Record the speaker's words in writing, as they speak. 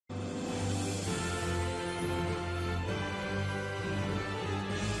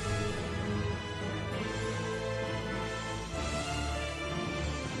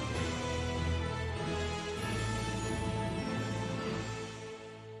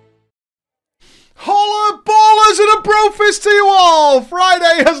Brofist to you all!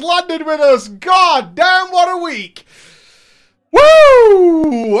 Friday has landed with us. God damn, what a week.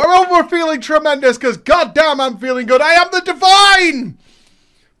 Woo! I hope we're feeling tremendous because god damn, I'm feeling good. I am the divine!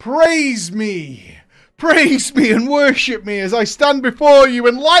 Praise me and worship me as I stand before you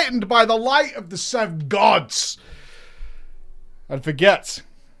enlightened by the light of the seven gods. And forget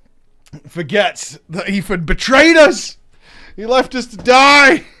that Ethan betrayed us. He left us to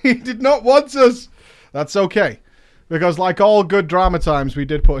die. He did not want us. That's okay. Because like all good drama times, we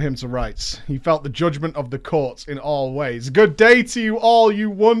did put him to rights. He felt the judgment of the courts in all ways. Good day to you all, you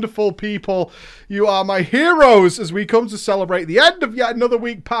wonderful people. You are my heroes as we come to celebrate the end of yet another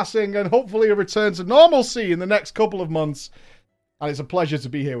week passing and hopefully a return to normalcy in the next couple of months. And it's a pleasure to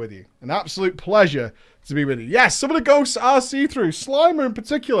be here with you. An absolute pleasure to be with you. Yes, some of the ghosts are see-through. Slimer in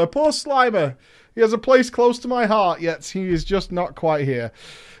particular. Poor Slimer. He has a place close to my heart, yet he is just not quite here.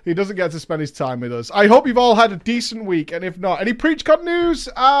 He doesn't get to spend his time with us. I hope you've all had a decent week, and if not, any PreachCon news?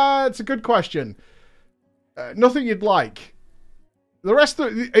 It's a good question. Nothing you'd like. The rest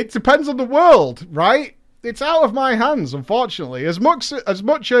of it depends on the world, right? It's out of my hands, unfortunately. As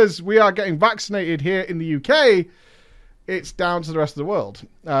much as we are getting vaccinated here in the UK, it's down to the rest of the world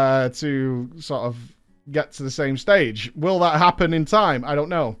to sort of get to the same stage. Will that happen in time? I don't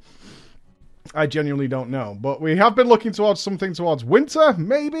know. I genuinely don't know. But we have been looking towards something towards winter,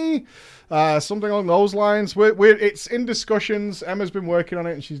 maybe. Something along those lines. It's in discussions. Emma's been working on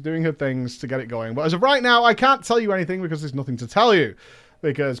it and she's doing her things to get it going. But as of right now, I can't tell you anything because there's nothing to tell you.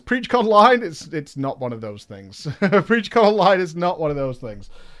 Because PreachCon Online, it's not one of those things. PreachCon Online is not one of those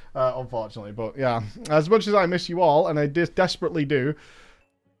things, unfortunately. But yeah, as much as I miss you all, and I desperately do,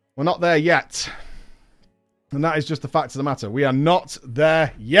 we're not there yet. And that is just the fact of the matter. We are not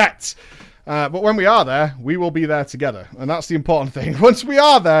there yet. But when we are there, we will be there together. And that's the important thing. Once we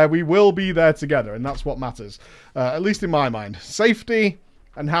are there, we will be there together. And that's what matters. At least in my mind. Safety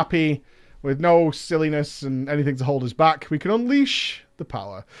and happy with no silliness and anything to hold us back. We can unleash the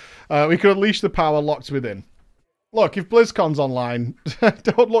power. We can unleash the power locked within. Look, if BlizzCon's online,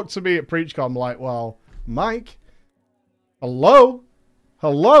 don't look to me at PreachCon like, well, Mike, hello?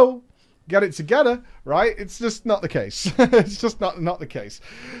 Get it together, right? It's just not the case. It's just not the case.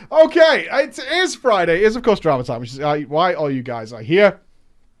 Okay, it is Friday. It is, of course, drama time, which is why all you guys are here.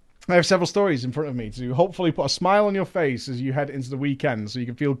 I have several stories in front of me to hopefully put a smile on your face as you head into the weekend so you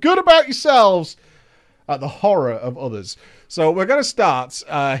can feel good about yourselves at the horror of others. So we're going to start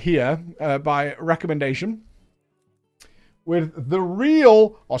here by recommendation with the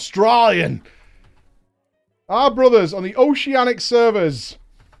real Australian. Our brothers on the Oceanic servers.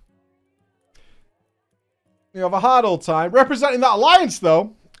 You have a hard old time. Representing that alliance,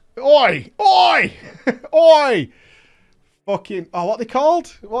 though. Oi! Fucking... Oh, what are they called?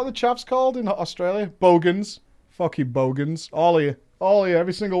 What are the chaps called in Australia? Bogans. Fucking Bogans. All of you.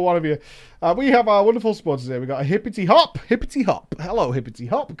 Every single one of you. We have our wonderful sponsors here. We got a Hippity Hop. Hello, Hippity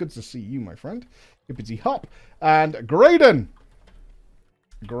Hop. Good to see you, my friend. Hippity Hop. And Graydon.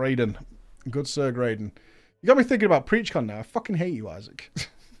 Good Sir Graydon. You got me thinking about PreachCon now. I fucking hate you, Isaac.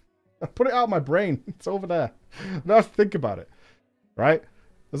 I put it out of my brain. It's over there. I don't have to think about it. Right?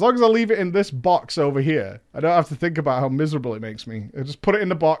 As long as I leave it in this box over here, I don't have to think about how miserable it makes me. I just put it in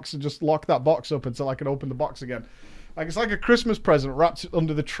the box and just lock that box up until I can open the box again. Like it's like a Christmas present wrapped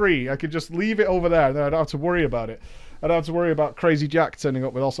under the tree. I could just leave it over there and then I don't have to worry about it. I don't have to worry about Crazy Jack turning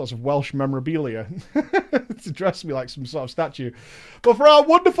up with all sorts of Welsh memorabilia to dress me like some sort of statue. But for our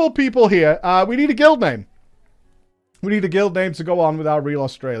wonderful people here, we need a guild name. We need a guild name to go on with our real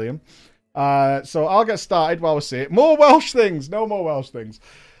Australian. So I'll get started while we see it. More Welsh things. No more Welsh things.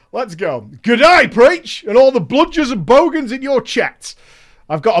 Let's go. G'day, Preach, and all the bludgers and bogans in your chat.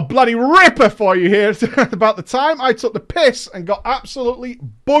 I've got a bloody ripper for you here about the time I took the piss and got absolutely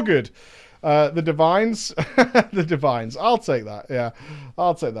buggered. The Divines. The Divines. I'll take that. Yeah,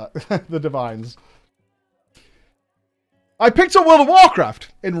 I'll take that. The Divines. I picked up World of Warcraft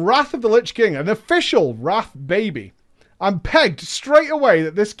in Wrath of the Lich King, an official Wrath baby. I'm pegged straight away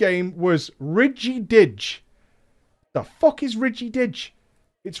that this game was Ridgy-Didge. The fuck is Ridgy-Didge?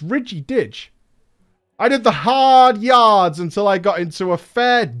 It's Ridgy-Didge. I did the hard yards until I got into a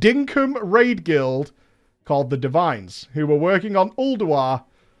fair dinkum raid guild called the Divines, who were working on Ulduar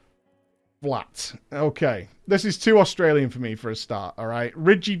flat. Okay. This is too Australian for me for a start, alright?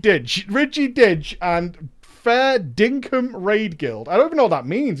 Ridgy-Didge and fair dinkum raid guild. I don't even know what that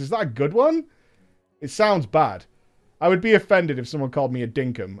means. Is that a good one? It sounds bad. I would be offended if someone called me a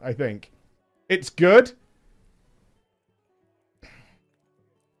dinkum, I think. It's good.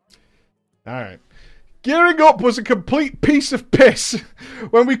 Alright. Gearing up was a complete piece of piss.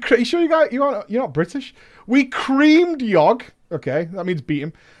 When we... You sure you're not British? We creamed Yogg. Okay, that means beat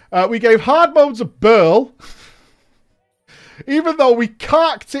him. We gave hard modes a burl. Even though we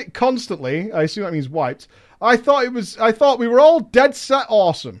carked it constantly, I assume that means wiped. I thought we were all dead set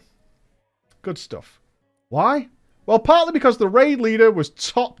awesome. Good stuff. Why? Well, partly because the raid leader was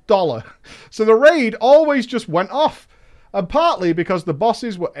top dollar. So the raid always just went off. And partly because the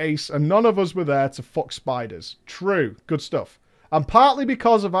bosses were ace and none of us were there to fuck spiders. True. Good stuff. And partly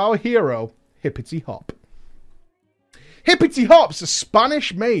because of our hero, Hippity Hop. Hippity Hop's a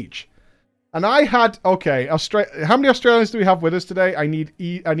Spanish mage. And I had... Okay, how many Australians do we have with us today? I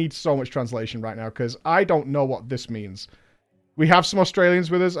need so much translation right now because I don't know what this means. We have some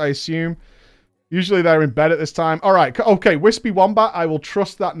Australians with us, I assume. Usually they're in bed at this time. All right, okay, Wispy Wombat, I will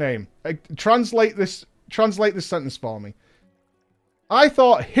trust that name. Translate this sentence for me. I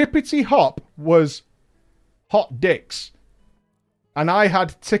thought Hippity Hop was hot dicks. And I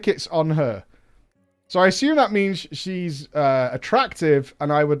had tickets on her. So I assume that means she's attractive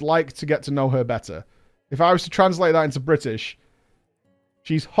and I would like to get to know her better. If I was to translate that into British,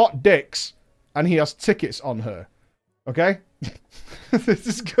 she's hot dicks and he has tickets on her. Okay? This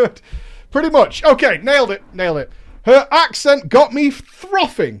is good. Pretty much. Okay, nailed it. Nailed it. Her accent got me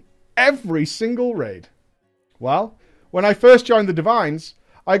frothing every single raid. Well, when I first joined the Divines,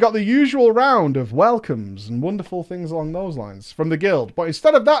 I got the usual round of welcomes and wonderful things along those lines from the guild. But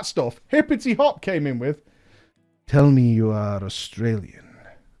instead of that stuff, Hippity Hop came in with, "Tell me you are Australian.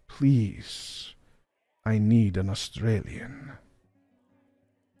 Please. I need an Australian."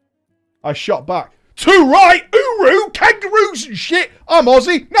 I shot back. "Too right, Uru, kangaroos and shit. I'm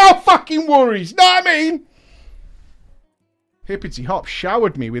Aussie. No fucking worries. Know what I mean?" Hippity Hop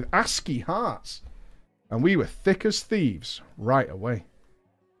showered me with ASCII hearts. And we were thick as thieves right away.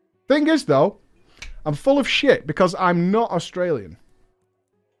 Thing is, though, I'm full of shit because I'm not Australian.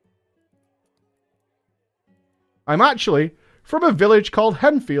 I'm actually from a village called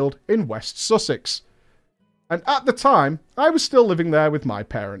Henfield in West Sussex. And at the time, I was still living there with my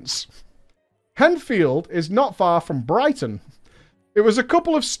parents. Henfield is not far from Brighton. It was a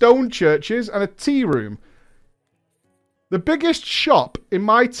couple of stone churches and a tea room. The biggest shop in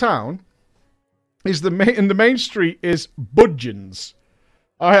my town is in the main street is Budgeons.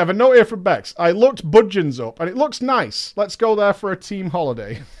 I have a note here from Bex. I looked Budgeons up and it looks nice. Let's go there for a team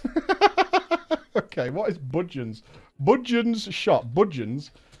holiday. Okay, what is Budgeons? Budgeons shop. Budgeons.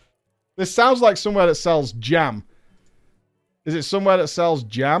 This sounds like somewhere that sells jam. Is it somewhere that sells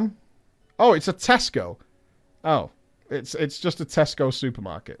jam? Oh, it's a Tesco. Oh, it's just a Tesco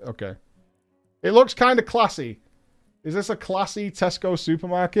supermarket. Okay. It looks kind of classy. Is this a classy Tesco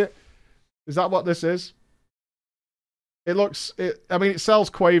supermarket? Is that what this is? I mean, it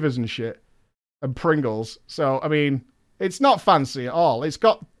sells Quavers and shit. And Pringles. So, I mean, it's not fancy at all. It's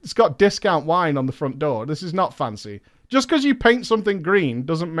got discount wine on the front door. This is not fancy. Just because you paint something green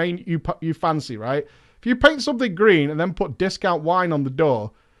doesn't mean you fancy, right? If you paint something green and then put discount wine on the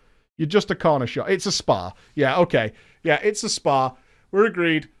door, you're just a corner shop. It's a spa. Yeah, okay. Yeah, it's a spa. We're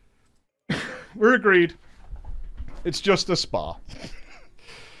agreed. We're agreed. It's just a spa.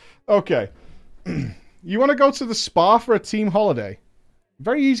 Okay. You want to go to the spa for a team holiday?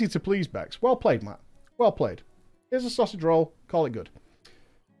 Very easy to please, Bex. Well played, Matt. Well played. Here's a sausage roll. Call it good.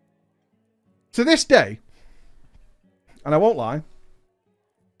 To this day, and I won't lie,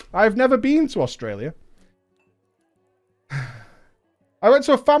 I've never been to Australia. I went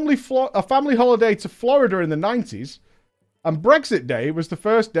to a family holiday to Florida in the 90s, and Brexit Day was the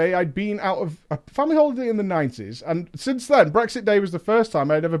first day I'd been out of a family holiday in the 90s, and since then, Brexit Day was the first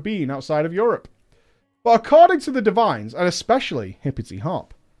time I'd ever been outside of Europe. But according to the Divines, and especially Hippity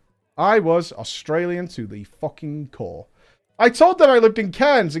Hop, I was Australian to the fucking core. I told them I lived in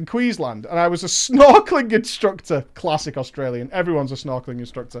Cairns in Queensland, and I was a snorkeling instructor. Classic Australian. Everyone's a snorkeling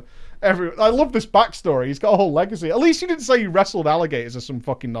instructor. I love this backstory. He's got a whole legacy. At least you didn't say you wrestled alligators or some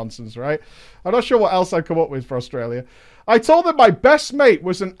fucking nonsense, right? I'm not sure what else I'd come up with for Australia. I told them my best mate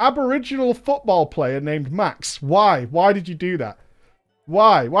was an Aboriginal football player named Max. Why? Why did you do that?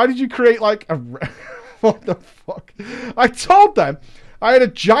 Why? Why did you create like a... What the fuck? I told them I had a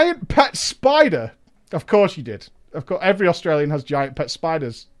giant pet spider. Of course you did. Of course, every Australian has giant pet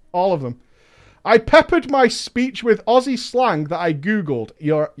spiders. All of them. I peppered my speech with Aussie slang that I Googled.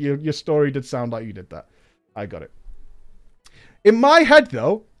 Your story did sound like you did that. I got it. In my head,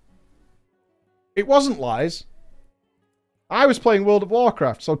 though, it wasn't lies. I was playing World of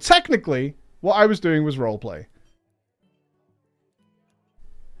Warcraft. So technically, what I was doing was roleplay.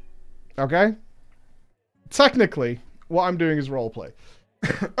 Okay? Technically, what I'm doing is roleplay.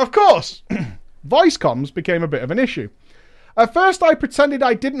 Of course, voice comms became a bit of an issue. At first, I pretended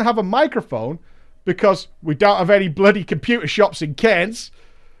I didn't have a microphone because we don't have any bloody computer shops in Cairns.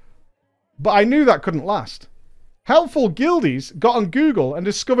 But I knew that couldn't last. Helpful guildies got on Google and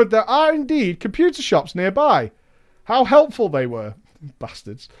discovered there are indeed computer shops nearby. How helpful they were.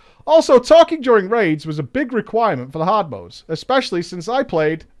 Bastards. Also, talking during raids was a big requirement for the hard modes, especially since I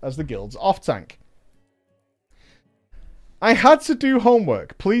played as the guild's off-tank. I had to do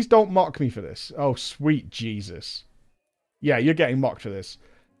homework. Please don't mock me for this. Oh, sweet Jesus. Yeah, you're getting mocked for this.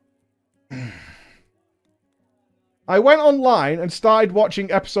 I went online and started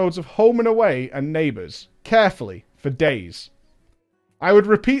watching episodes of Home and Away and Neighbours, carefully, for days. I would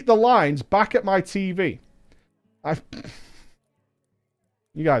repeat the lines back at my TV.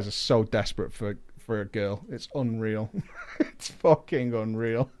 You guys are so desperate for a girl. It's unreal. It's fucking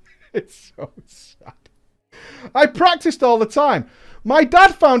unreal. It's so sad. I practiced all the time. My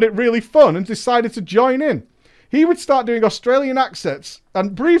dad found it really fun and decided to join in. He would start doing Australian accents,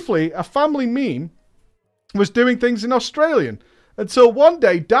 and briefly, a family meme was doing things in Australian. Until one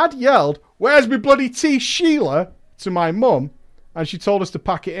day, Dad yelled, "Where's me bloody tea, Sheila?" to my mum, and she told us to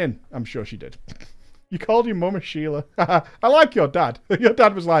pack it in. I'm sure she did. You called your mum a Sheila. I like your dad. Your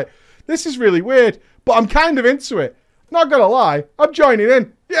dad was like, "This is really weird, but I'm kind of into it. Not gonna lie, I'm joining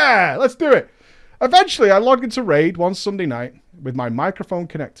in. Yeah, let's do it." Eventually, I logged into Raid one Sunday night with my microphone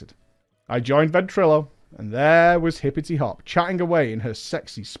connected. I joined Ventrilo, and there was Hippity Hop chatting away in her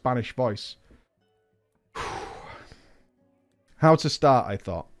sexy Spanish voice. How to start, I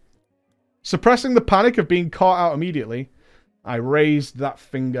thought. Suppressing the panic of being caught out immediately, I raised that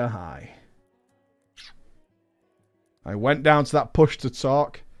finger high. I went down to that push to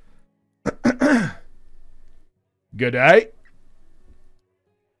talk. Good day.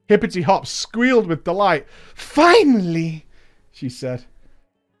 Hippity Hop squealed with delight. "Finally," she said.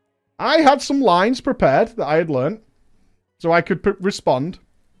 I had some lines prepared that I had learnt, so I could respond.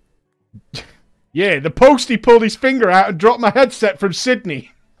 "Yeah, the postie pulled his finger out and dropped my headset from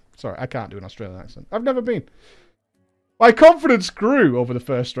Sydney." Sorry, I can't do an Australian accent. I've never been. My confidence grew over the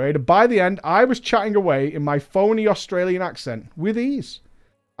first raid, and by the end, I was chatting away in my phony Australian accent with ease.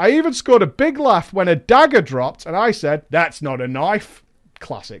 I even scored a big laugh when a dagger dropped, and I said, "That's not a knife."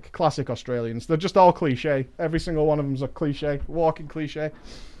 Classic Australians. They're just all cliche. Every single one of them's a cliche. Walking cliche.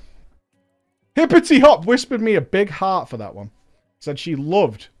 Hippity Hop whispered me a big heart for that one. Said she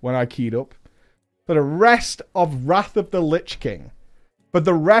loved when I keyed up. For the rest of Wrath of the Lich King, for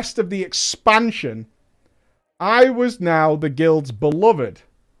the rest of the expansion, I was now the guild's beloved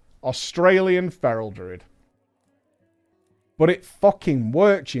Australian feral druid. But it fucking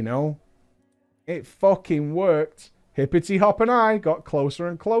worked, you know. It fucking worked. Hippity Hop and I got closer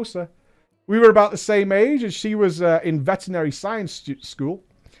and closer. We were about the same age, as she was in veterinary science school.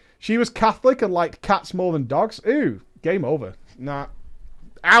 She was Catholic and liked cats more than dogs. Ooh, game over. Nah.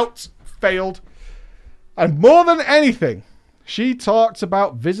 Out. Failed. And more than anything, she talked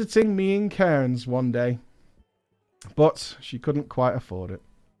about visiting me in Cairns one day. But she couldn't quite afford it.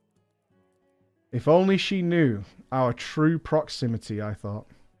 If only she knew our true proximity, I thought.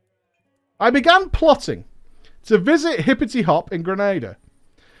 I began plotting to visit Hippity Hop in Grenada.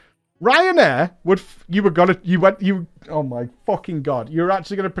 Ryanair would... Oh my fucking God. You're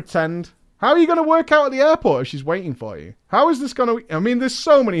actually going to pretend... How are you going to work out at the airport if she's waiting for you? How is this going to... I mean, there's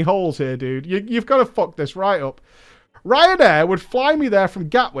so many holes here, dude. You've got to fuck this right up. Ryanair would fly me there from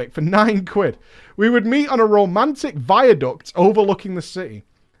Gatwick for £9. We would meet on a romantic viaduct overlooking the city.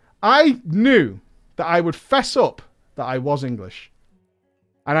 I knew that I would fess up that I was English.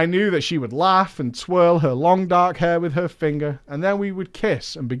 And I knew that she would laugh and twirl her long dark hair with her finger, and then we would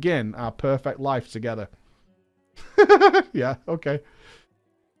kiss and begin our perfect life together. Yeah, okay.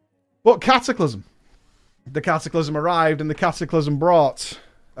 But cataclysm. The cataclysm arrived, and the cataclysm brought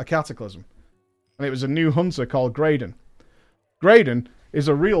a cataclysm. And it was a new hunter called Graydon. Graydon is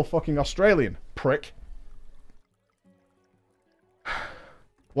a real fucking Australian, prick.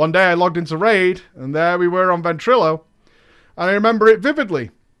 One day I logged into Raid, and there we were on Ventrilo. And I remember it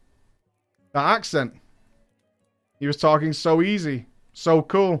vividly. That accent. He was talking so easy, so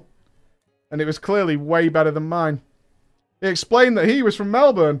cool. And it was clearly way better than mine. He explained that he was from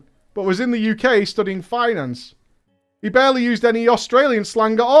Melbourne, but was in the UK studying finance. He barely used any Australian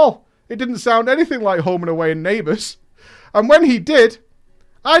slang at all. It didn't sound anything like Home and Away and Neighbours. And when he did,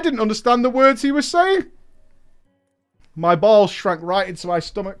 I didn't understand the words he was saying. My balls shrank right into my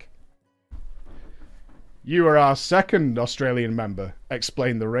stomach. "You are our second Australian member,"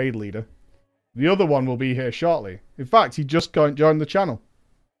 explained the raid leader. "The other one will be here shortly. In fact, he just joined the channel."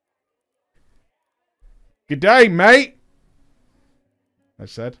 "Good day, mate," I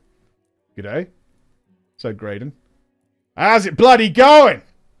said. "G'day," said Graydon. "How's it bloody going?"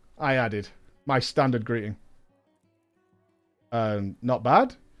 I added, my standard greeting. Not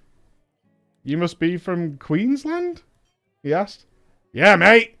bad. You must be from Queensland?" he asked. "Yeah,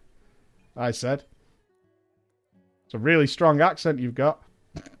 mate," I said. "It's a really strong accent you've got."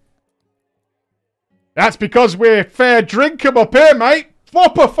 "That's because we're fair drinkum up here, mate.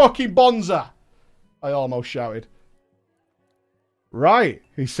 Whopper fucking bonza," I almost shouted. "Right,"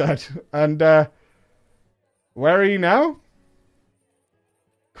 he said. "And, where are you now?"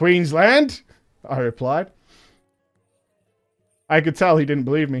 "Queensland," I replied. I could tell he didn't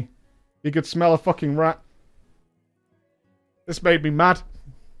believe me. He could smell a fucking rat. This made me mad.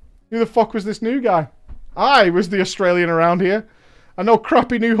 Who the fuck was this new guy? I was the Australian around here. And no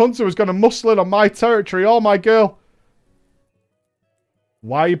crappy new hunter was going to muscle in on my territory or my girl.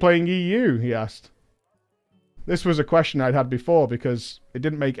 "Why are you playing EU?" he asked. This was a question I'd had before because it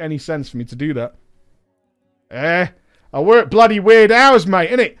didn't make any sense for me to do that. I work bloody weird hours, mate,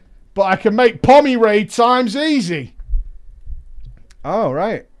 innit? But I can make pommy raid times easy. Oh,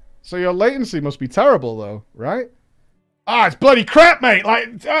 right. So your latency must be terrible, though, right? It's bloody crap, mate.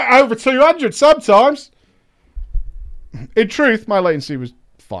 Like, over 200 sometimes. In truth, my latency was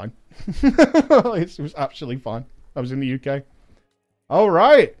fine. It was actually fine. I was in the UK. Oh,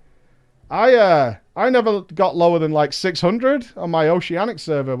 right. I never got lower than like 600 on my Oceanic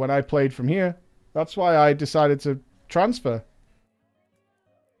server when I played from here. That's why I decided to transfer.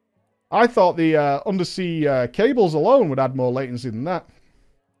 I thought the undersea cables alone would add more latency than that.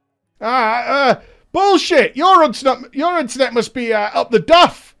 Bullshit! Your internet must be up the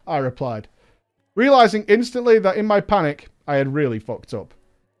duff, I replied, realizing instantly that in my panic, I had really fucked up.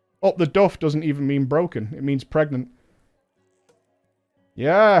 Up the duff doesn't even mean broken. It means pregnant.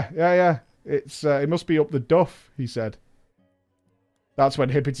 Yeah. It must be up the duff, he said. That's when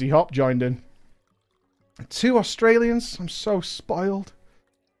Hippity Hop joined in. 2 Australians? I'm so spoiled.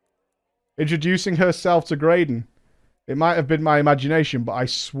 Introducing herself to Graydon. It might have been my imagination, but I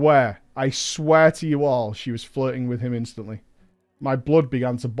swear to you all, she was flirting with him instantly. My blood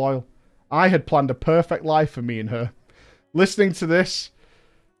began to boil. I had planned a perfect life for me and her. Listening to this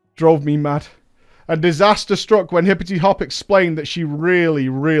drove me mad. And disaster struck when Hippity Hop explained that she really,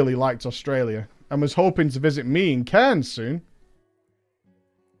 really liked Australia and was hoping to visit me in Cairns soon.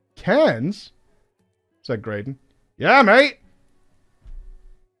 Cairns? Said Graydon. Yeah, mate.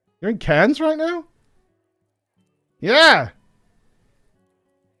 You're in Cairns right now? Yeah.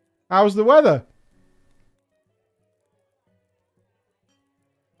 How's the weather?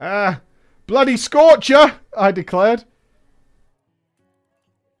 Bloody scorcher, I declared.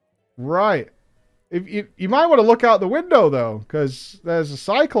 Right. You might want to look out the window, though, because there's a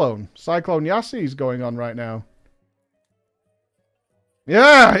cyclone. Cyclone Yassi's going on right now.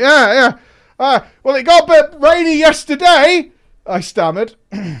 Yeah. Well, it got a bit rainy yesterday, I stammered.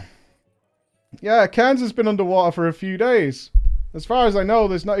 Yeah, Cairns has been underwater for a few days. As far as I know,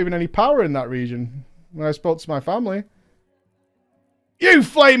 there's not even any power in that region. When I spoke to my family. You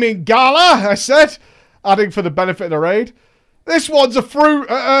flaming gala, I said, adding for the benefit of the raid. This one's a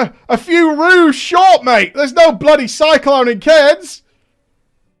few roos short, mate. There's no bloody cyclone in Cairns.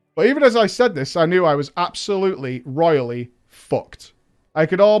 But even as I said this, I knew I was absolutely, royally fucked. I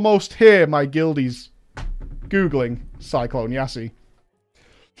could almost hear my guildies Googling Cyclone Yassi.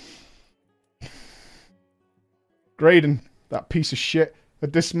 Graydon, that piece of shit,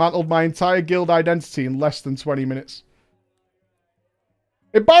 had dismantled my entire guild identity in less than 20 minutes.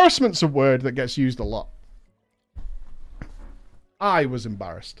 Embarrassment's a word that gets used a lot. I was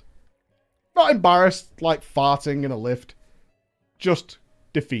embarrassed. Not embarrassed like farting in a lift. Just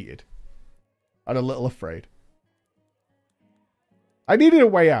defeated. And a little afraid. I needed a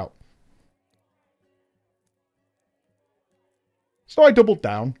way out. So I doubled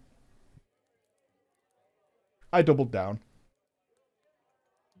down.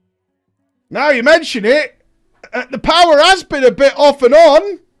 Now you mention it, the power has been a bit off and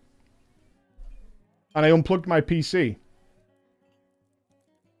on. And I unplugged my PC.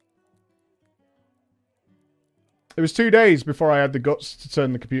 It was 2 days before I had the guts to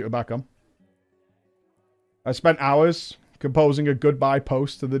turn the computer back on. I spent hours composing a goodbye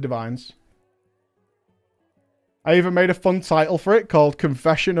post to the Divines. I even made a fun title for it called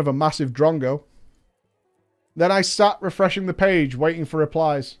Confession of a Massive Drongo. Then I sat refreshing the page, waiting for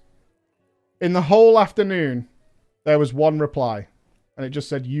replies. In the whole afternoon, there was one reply, and it just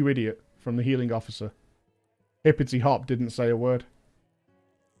said, "You idiot," from the healing officer. Hippity Hop didn't say a word.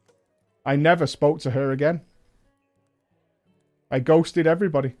 I never spoke to her again. I ghosted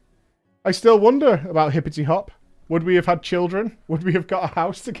everybody. I still wonder about Hippity Hop. Would we have had children? Would we have got a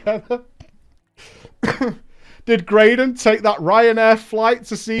house together? Did Graydon take that Ryanair flight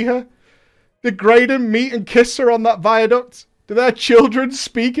to see her? Did Graydon meet and kiss her on that viaduct? Do their children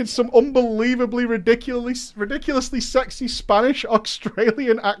speak in some unbelievably ridiculously sexy Spanish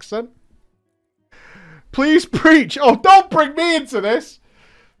Australian accent? Please preach. Oh, don't bring me into this.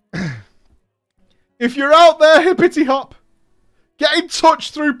 If you're out there, hippity hop, get in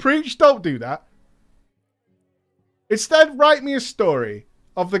touch through Preach. Don't do that. Instead, write me a story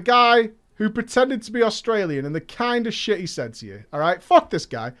of the guy who pretended to be Australian and the kind of shit he said to you. All right? Fuck this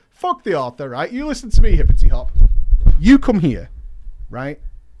guy. Fuck the author, right? You listen to me, hippity hop. You come here, right?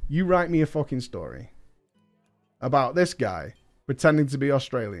 You write me a fucking story about this guy pretending to be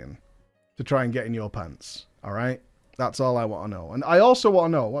Australian to try and get in your pants. All right? That's all I want to know. And I also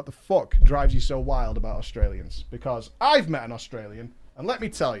want to know what the fuck drives you so wild about Australians. Because I've met an Australian, and let me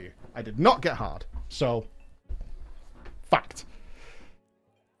tell you, I did not get hard. So, fact.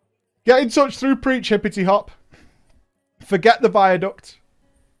 Get in touch through Preach, hippity hop. Forget the viaduct.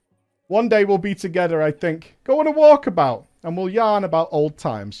 One day we'll be together, I think. Go on a walkabout, and we'll yarn about old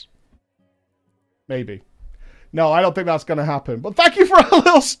times. Maybe. No, I don't think that's going to happen. But thank you for a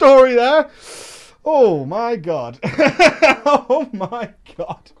little story there. Oh, my God. Oh, my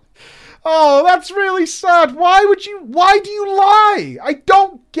God. Oh, that's really sad. Why do you lie? I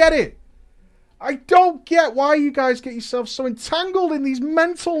don't get it. I don't get why you guys get yourselves so entangled in these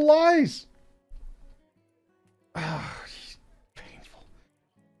mental lies. Ah, painful.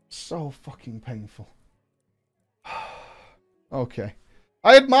 So fucking painful. Okay.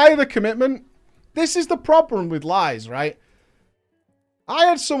 I admire the commitment. This is the problem with lies, right? I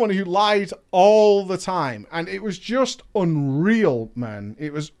had someone who lied all the time, and it was just unreal, man.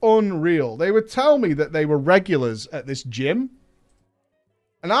 It was unreal. They would tell me that they were regulars at this gym,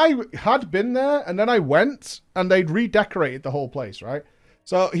 and I had been there, and then I went, and they'd redecorated the whole place, right?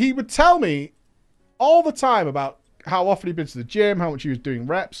 So he would tell me all the time about how often he'd been to the gym, how much he was doing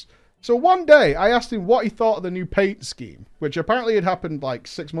reps. So one day, I asked him what he thought of the new paint scheme, which apparently had happened like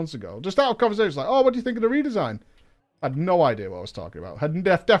 6 months ago. Just out of conversation, like, oh, what do you think of the redesign? I had no idea what I was talking about. Had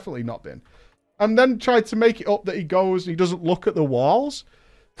definitely not been. And then tried to make it up that he goes and he doesn't look at the walls.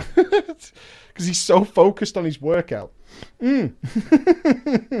 Because he's so focused on his workout. Okay.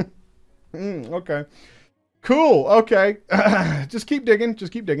 Cool. Okay. Just keep digging.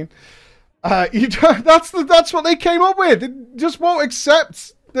 Just keep digging. That's what they came up with. They just won't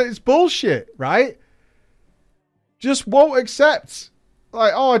accept that it's bullshit, right? Just won't accept.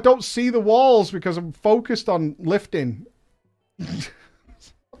 Like, oh, I don't see the walls because I'm focused on lifting.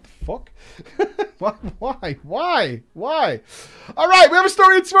 What the fuck? Why? All right, we have a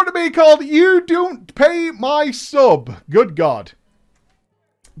story in front of me called You Don't Pay My Sub. Good God.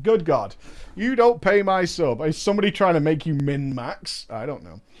 Good God. You don't pay my sub. Is somebody trying to make you min-max? I don't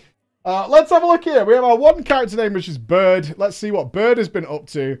know. Let's have a look here. We have our one character name, which is Bird. Let's see what Bird has been up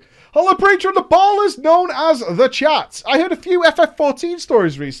to. Hello, Preacher and the Ballers, known as The Chat. I heard a few FF14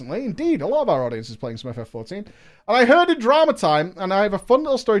 stories recently. Indeed, a lot of our audience is playing some FF14. And I heard in Drama Time, and I have a fun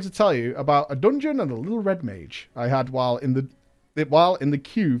little story to tell you about a dungeon and a little red mage I had while in the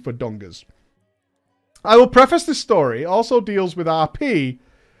queue for Dungas. I will preface this story. It also deals with RP,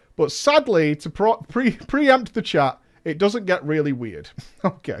 but sadly, to preempt the chat, it doesn't get really weird.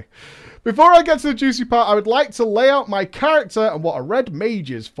 Okay. Before I get to the juicy part, I would like to lay out my character and what a red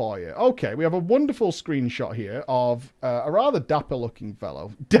mage is for you. Okay, we have a wonderful screenshot here of a rather dapper-looking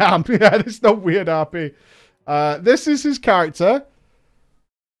fellow. Damn, yeah, there's no weird RP. This is his character.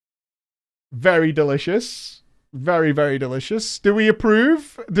 Very delicious. Very, very delicious. Do we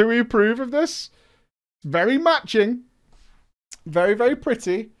approve? Do we approve of this? Very matching. Very, very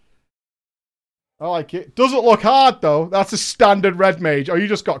pretty. I like it. Doesn't look hard, though. That's a standard red mage. Oh, you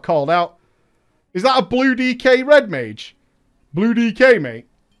just got called out. Is that a blue DK red mage? Blue DK, mate.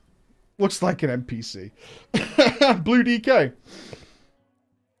 Looks like an NPC. Blue DK.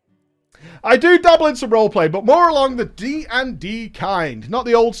 I do dabble in some roleplay, but more along the D&D kind. Not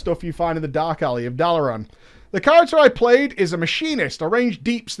the old stuff you find in the dark alley of Dalaran. The character I played is a machinist, a ranged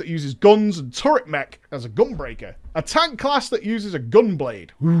deeps that uses guns and turret mech as a gunbreaker. A tank class that uses a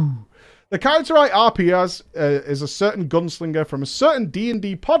gunblade. Ooh. The character I RP as is a certain gunslinger from a certain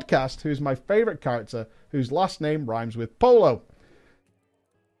D&D podcast who's my favourite character, whose last name rhymes with Polo.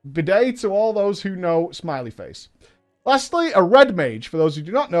 Bidet to all those who know smiley face. Lastly, a red mage, for those who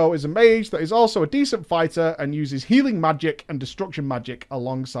do not know, is a mage that is also a decent fighter and uses healing magic and destruction magic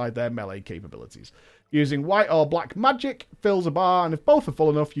alongside their melee capabilities. Using white or black magic fills a bar, and if both are full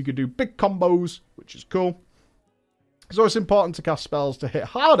enough, you can do big combos, which is cool. So it's important to cast spells to hit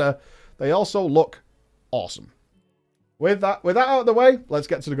harder. They also look awesome. With that out of the way, let's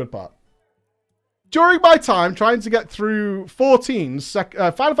get to the good part. During my time trying to get through Final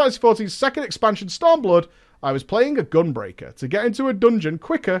Fantasy XIV's second expansion, Stormblood, I was playing a Gunbreaker to get into a dungeon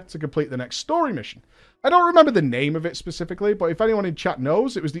quicker to complete the next story mission. I don't remember the name of it specifically, but if anyone in chat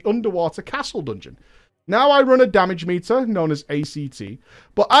knows, it was the Underwater Castle Dungeon. Now I run a damage meter known as ACT,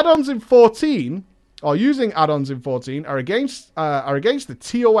 but add-ons in 14, or using add-ons in 14, are against the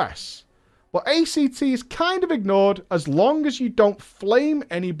TOS. But ACT is kind of ignored as long as you don't flame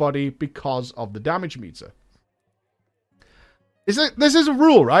anybody because of the damage meter. This is a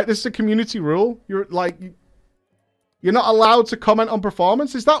rule, right? This is a community rule. You're not allowed to comment on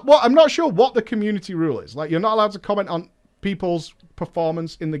performance. Is that what? I'm not sure what the community rule is. Like, you're not allowed to comment on people's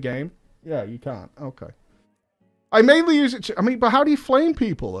performance in the game. Yeah, you can't. Okay. I mainly use it to, but how do you flame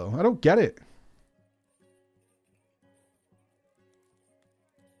people, though? I don't get it.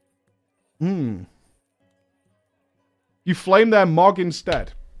 You flame their Mog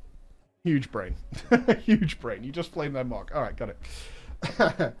instead. Huge brain. Huge brain. You just flame their Mog. All right, got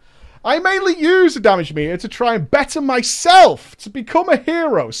it. I mainly use a damage meter to try and better myself, to become a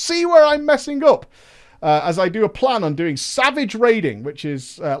hero, see where I'm messing up, as I do a plan on doing Savage Raiding, which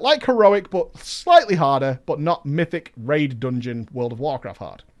is like Heroic, but slightly harder, but not Mythic Raid Dungeon World of Warcraft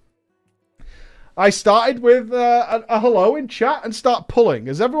hard. I started with a hello in chat and start pulling,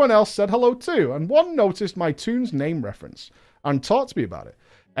 as everyone else said hello too, and one noticed my Toon's name reference and talked to me about it.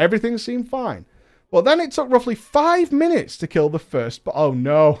 Everything seemed fine. Well, then it took roughly 5 minutes to kill the first, but oh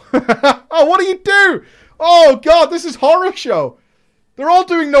no. Oh, what do you do? Oh god, this is horror show. They're all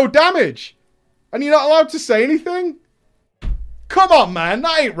doing no damage. And you're not allowed to say anything? Come on, man,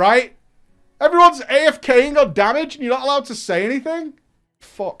 that ain't right. Everyone's AFKing on damage and you're not allowed to say anything?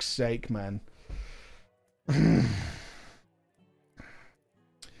 Fuck's sake, man.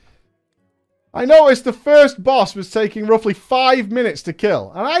 I noticed the first boss was taking roughly 5 minutes to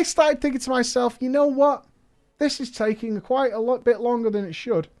kill. And I started thinking to myself, you know what? This is taking quite a bit longer than it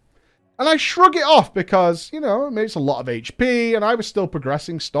should. And I shrug it off because, you know, it's a lot of HP and I was still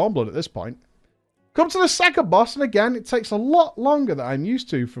progressing Stormblood at this point. Come to the second boss and again, it takes a lot longer than I'm used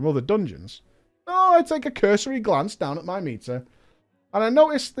to from other dungeons. Oh, I take a cursory glance down at my meter. And I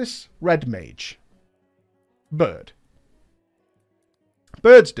noticed this red mage. Bird.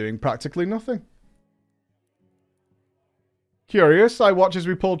 Bird's doing practically nothing. Curious, I watch as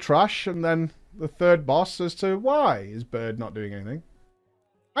we pull trash and then the third boss as to why is Bird not doing anything.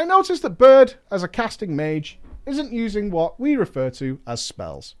 I noticed that Bird, as a casting mage, isn't using what we refer to as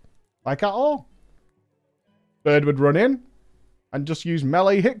spells. Like at all. Bird would run in and just use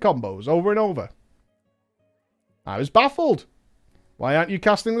melee hit combos over and over. I was baffled. Why aren't you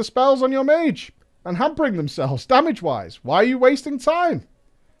casting the spells on your mage and hampering themselves damage-wise? Why are you wasting time?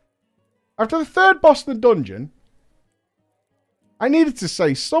 After the third boss in the dungeon, I needed to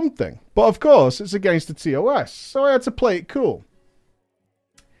say something, but of course it's against the TOS, so I had to play it cool.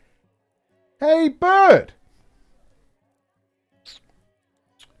 Hey, Bird!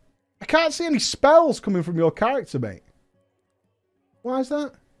 I can't see any spells coming from your character, mate. Why is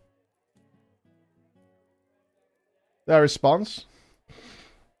that? Their response: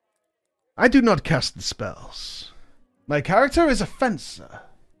 I do not cast the spells. My character is a fencer.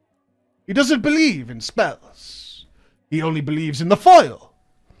 He doesn't believe in spells. He only believes in the foil.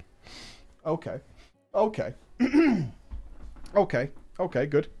 Okay. Okay. Okay. Okay,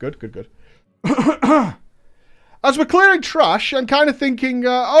 good. As we're clearing trash, I'm kind of thinking,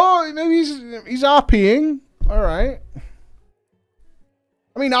 oh, maybe he's RPing. All right.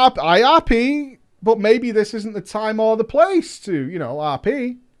 I mean, I RP, but maybe this isn't the time or the place to, you know,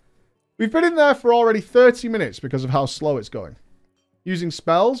 RP. We've been in there for already 30 minutes because of how slow it's going. Using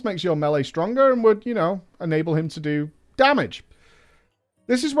spells makes your melee stronger and would, you know, enable him to do damage.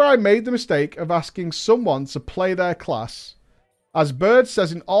 This is where I made the mistake of asking someone to play their class. As Bird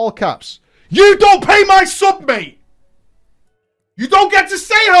says in all caps, you don't pay my sub, mate! You don't get to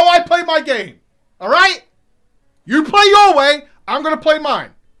say how I play my game! Alright? You play your way, I'm gonna play mine.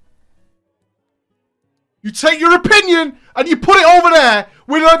 You take your opinion and you put it over there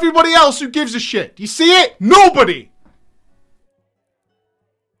with everybody else who gives a shit. You see it? Nobody!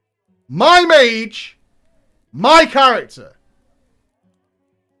 My mage, my character.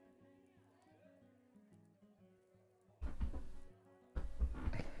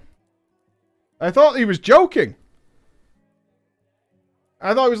 I thought he was joking.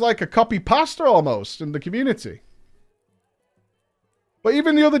 I thought it was like a copy pasta almost in the community. But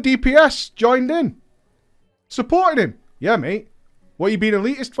even the other DPS joined in. Supported him. Yeah, mate. What you being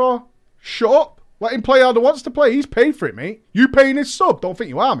elitist for? Shut up. Let him play how he wants to play. He's paid for it, mate. You paying his sub. Don't think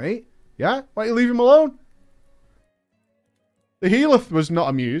you are, mate. Yeah? Why don't you leave him alone? The healer was not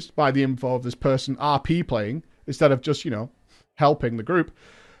amused by the info of this person RP playing, instead of just, helping the group.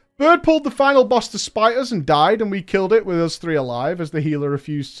 Bird pulled the final boss to spite us and died, and we killed it with us 3 alive as the healer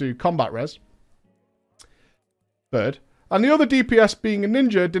refused to combat res. Bird. And the other DPS, being a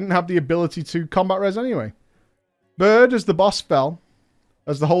ninja, didn't have the ability to combat res anyway. Bird, as the boss fell,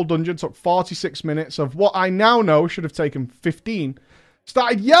 as the whole dungeon took 46 minutes of what I now know should have taken 15,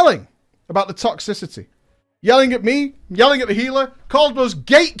 started yelling about the toxicity. Yelling at me, yelling at the healer, called us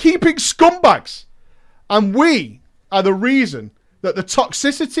gatekeeping scumbags. And we are the reason that the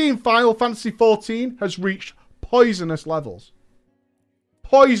toxicity in Final Fantasy XIV has reached poisonous levels.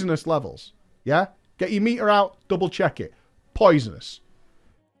 Poisonous levels. Yeah? Get your meter out, double check it. Poisonous.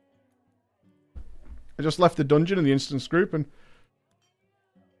 I just left the dungeon in the instance group, and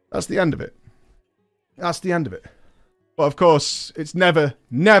that's the end of it. That's the end of it. But of course, it's never,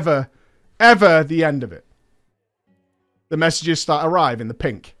 never, ever the end of it. The messages start arrive in the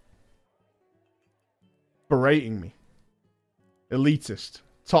pink. Berating me. Elitist.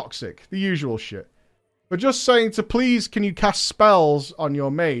 Toxic. The usual shit. But just saying to please, can you cast spells on your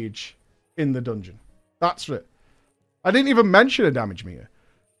mage in the dungeon? That's it. I didn't even mention a damage meter.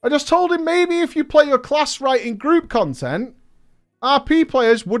 I just told him maybe if you play your class right in group content, RP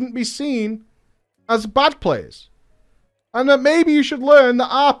players wouldn't be seen as bad players. And that maybe you should learn that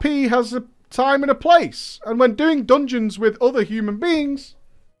RP has a time and a place. And when doing dungeons with other human beings,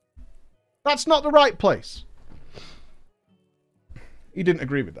 that's not the right place. He didn't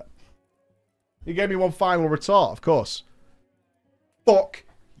agree with that. He gave me one final retort, of course. Fuck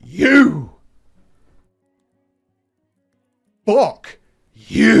you. Fuck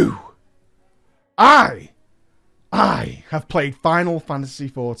you. I have played Final Fantasy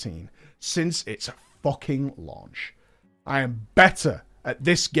XIV since its fucking launch. I am better at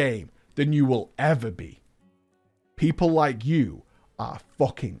this game than you will ever be. People like you are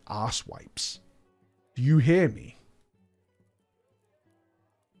fucking arsewipes. Do you hear me?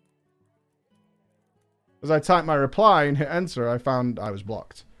 As I typed my reply and hit enter, I found I was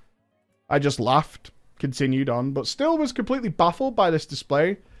blocked. I just laughed, continued on, but still was completely baffled by this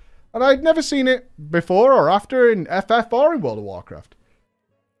display, and I'd never seen it before or after in FF or in World of Warcraft.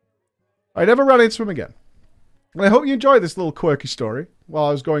 I never ran into him again. And I hope you enjoyed this little quirky story while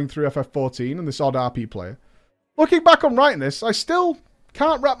I was going through FF14 and this odd RP player. Looking back on writing this, I still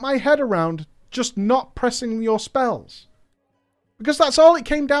can't wrap my head around just not pressing your spells. Because that's all it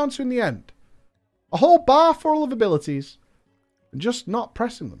came down to in the end. A whole bar full of abilities and just not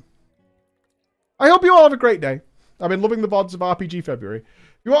pressing them. I hope you all have a great day. I've been loving the VODs of RPG February. If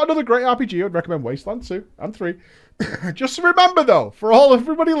you want another great RPG, I'd recommend Wasteland 2 and 3. Just remember though, for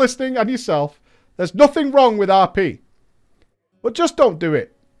everybody listening and yourself, there's nothing wrong with RP. But just don't do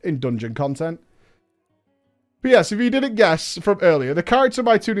it in dungeon content. P.S. If you didn't guess from earlier, the character in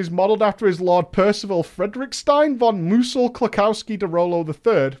my tune is modelled after his Lord Percival Frederickstein von Mussel-Klukowski de Rollo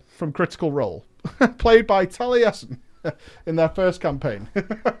III from Critical Role, played by Taliesin in their first campaign.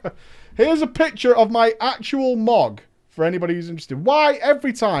 Here's a picture of my actual Mog for anybody who's interested. Why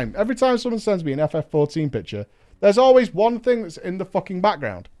every time someone sends me an FF14 picture, there's always one thing that's in the fucking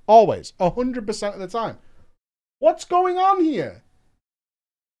background. Always. 100% of the time. What's going on here?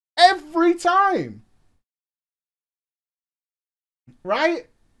 Every time. Right?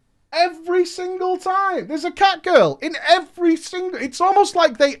 Every single time. There's a cat girl in every single... It's almost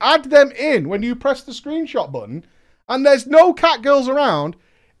like they add them in when you press the screenshot button and there's no cat girls around.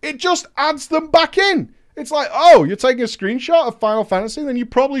 It just adds them back in. It's like, oh, you're taking a screenshot of Final Fantasy, then you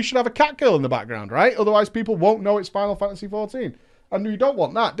probably should have a cat girl in the background, right? Otherwise people won't know it's Final Fantasy XIV. And we don't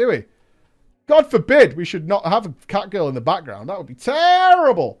want that, do we? God forbid we should not have a cat girl in the background. That would be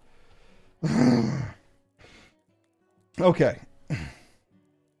terrible. Okay.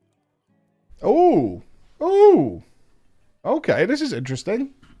 Oh. Oh. Okay, this is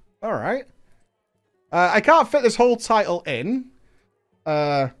interesting. All right. I can't fit this whole title in.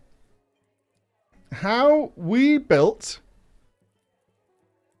 How we built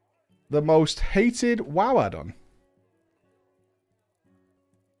the most hated WoW add-on.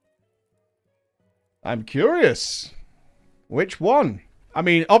 I'm curious. Which one? I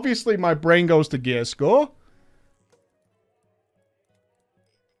mean, obviously my brain goes to gear score.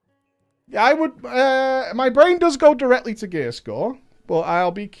 Yeah, I would... my brain does go directly to gear score, but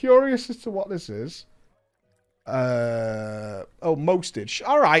I'll be curious as to what this is. Oh, Mostage.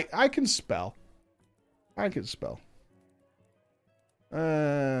 Alright, I can spell.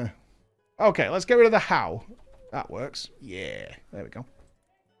 Okay, let's get rid of the how. That works. Yeah, there we go.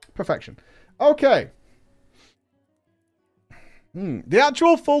 Perfection. Okay. The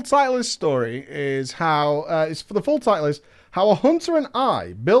actual full title of this story is how... the full title is How a hunter and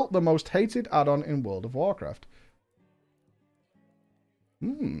I built the most hated add-on in World of Warcraft.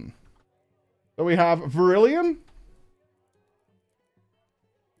 So we have Verillium.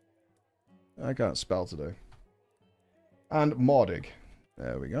 I can't spell today. And Mordig.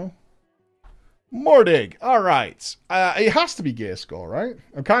 There we go. Mordig. All right. It has to be gear score, right?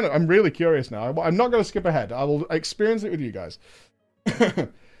 I'm really curious now. I'm not going to skip ahead. I will experience it with you guys.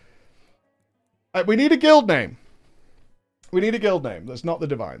 We need a guild name. We need a guild name that's not the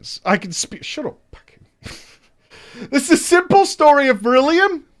Divines. I can speak. Shut up. This is a simple story of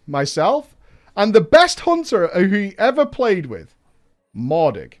Verillium, myself, and the best hunter who he ever played with,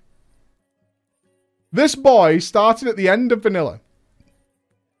 Mordig. This boy started at the end of vanilla,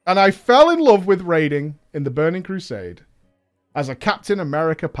 and I fell in love with raiding in the Burning Crusade as a Captain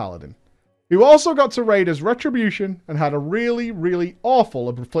America Paladin, who also got to raid as Retribution and had a really, really awful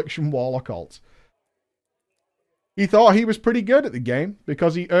Affliction Warlock ult. He thought he was pretty good at the game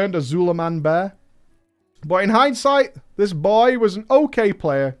because he earned a Zulaman Bear. But in hindsight, this boy was an okay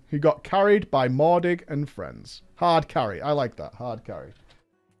player who got carried by Mordig and friends. Hard carry. I like that. Hard carry.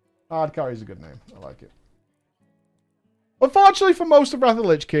 Hard carry is a good name. I like it. Unfortunately for most of Wrath of the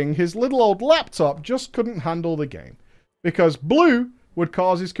Lich King, his little old laptop just couldn't handle the game. Because blue would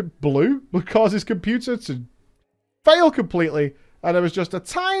cause his computer to fail completely. And there was just a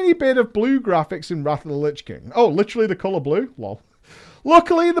tiny bit of blue graphics in Wrath of the Lich King. Oh, literally the colour blue? Lol.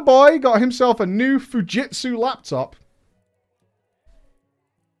 Luckily, the boy got himself a new Fujitsu laptop.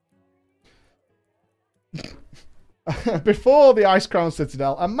 Before the Ice Crown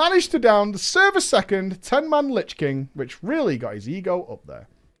Citadel and managed to down the server second 10-man Lich King, which really got his ego up there.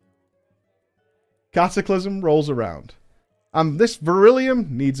 Cataclysm rolls around. And this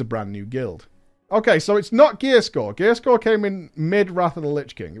Verillium needs a brand new guild. Okay, so it's not gear score. Gear score came in mid Wrath of the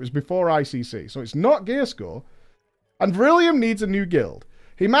Lich King. It was before ICC. So it's not gear score. And Verillium needs a new guild.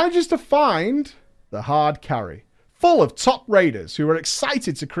 He manages to find the Hard Carry, full of top raiders who are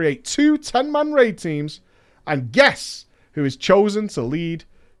excited to create 2 10-man raid teams. And guess who is chosen to lead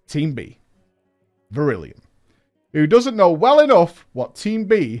Team B? Verillium, who doesn't know well enough what Team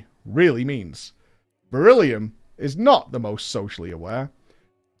B really means. Verillium is not the most socially aware.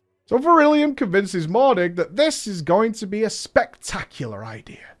 So Verillium convinces Mordig that this is going to be a spectacular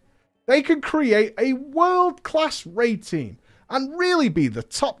idea. They can create a world-class raid team and really be the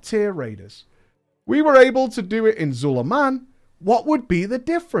top-tier raiders. We were able to do it in Zulaman. What would be the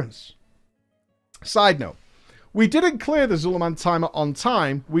difference? Side note, we didn't clear the Zulaman timer on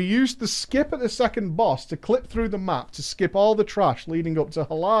time. We used the skip at the second boss to clip through the map to skip all the trash leading up to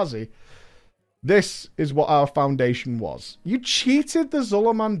Halazi. This is what our foundation was. You cheated the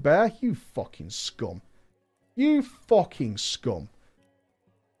Zulaman Bear? You fucking scum. You fucking scum.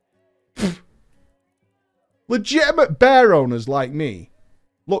 Legitimate bear owners like me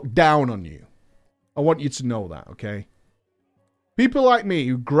look down on you. I want you to know that, okay? People like me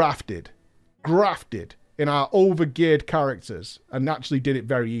who grafted in our over-geared characters and actually did it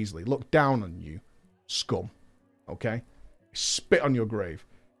very easily look down on you, scum. Okay? Spit on your grave.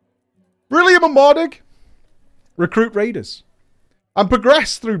 Verillium and Mordig recruit raiders and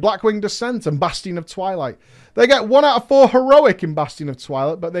progress through Blackwing Descent and Bastion of Twilight. They get 1 out of 4 heroic in Bastion of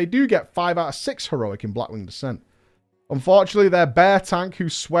Twilight, but they do get 5 out of 6 heroic in Blackwing Descent. Unfortunately, their bear tank, who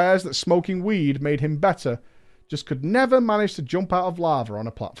swears that smoking weed made him better, just could never manage to jump out of lava on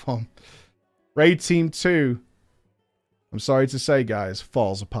a platform. Raid Team 2, I'm sorry to say, guys,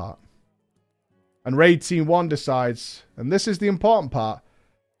 falls apart. And Raid Team 1 decides, and this is the important part,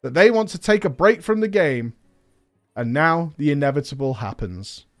 that they want to take a break from the game, and now the inevitable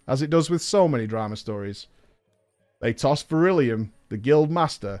happens, as it does with so many drama stories. They toss Verillium, the guild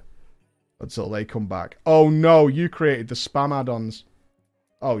master, until they come back. Oh no, you created the spam add-ons.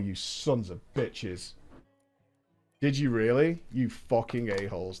 Oh, you sons of bitches. Did you really? You fucking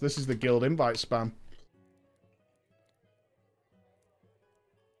a-holes. This is the guild invite spam.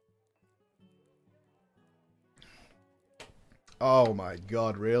 Oh my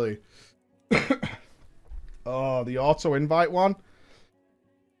god, really? Oh, the auto-invite one?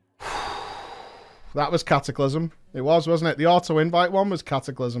 That was Cataclysm. It was, wasn't it? The auto-invite one was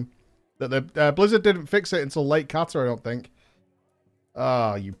Cataclysm. The Blizzard didn't fix it until late Cata, I don't think.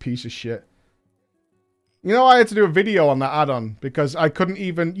 Ah, you piece of shit. You know, I had to do a video on that add-on because I couldn't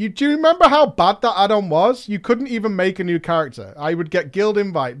even... do you remember how bad that add-on was? You couldn't even make a new character. I would get guild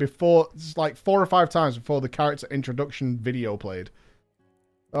invite before, like 4 or 5 times before the character introduction video played.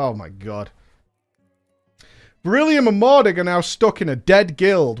 Oh my god. Verillium and Mordig are now stuck in a dead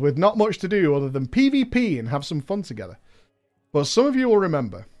guild with not much to do other than PvP and have some fun together. But some of you will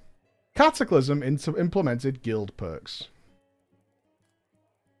remember, Cataclysm implemented guild perks.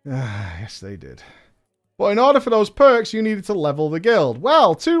 Yes, they did. But in order for those perks, you needed to level the guild.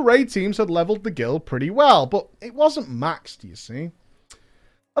 Well, 2 raid teams had leveled the guild pretty well, but it wasn't maxed, you see.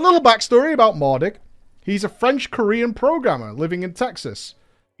 A little backstory about Mordig. He's a French-Korean programmer living in Texas.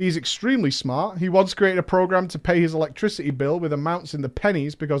 He's extremely smart. He once created a program to pay his electricity bill with amounts in the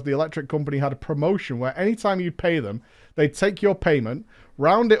pennies because the electric company had a promotion where anytime you'd pay them, they'd take your payment,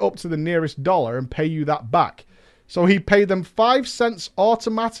 round it up to the nearest dollar, and pay you that back. So he paid them 5 cents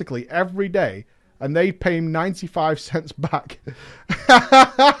automatically every day, and they pay him 95 cents back.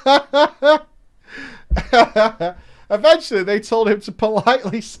 Eventually, they told him to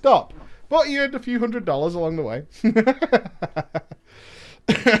politely stop, but he earned a few $100s along the way.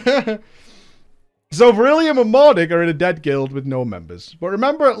 So Beryllium and Mordig are in a dead guild with no members. But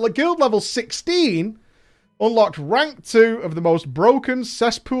remember, at guild level 16, unlocked rank 2 of the most broken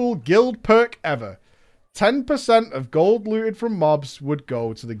cesspool guild perk ever. 10% of gold looted from mobs would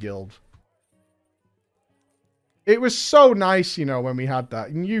go to the guild. It was so nice, you know, when we had that,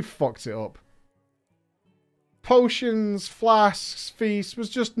 and you fucked it up. Potions, flasks, feasts was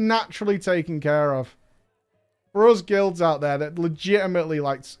just naturally taken care of. For us guilds out there that legitimately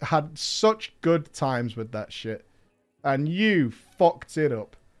like had such good times with that shit. And you fucked it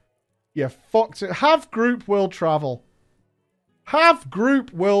up. You fucked it. Have group will travel. Have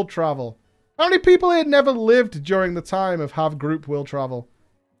group will travel. How many people here never lived during the time of have group will travel?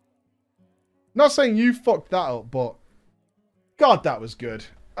 Not saying you fucked that up, but God, that was good.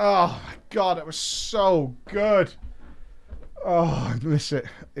 Oh my God, it was so good. Oh, I miss it.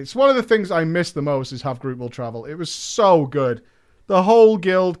 It's one of the things I miss the most is have group will travel. It was so good. The whole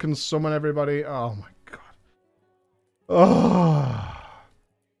guild can summon everybody. Oh my God. Oh,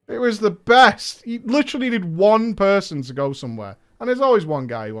 it was the best. You literally needed one person to go somewhere. And there's always one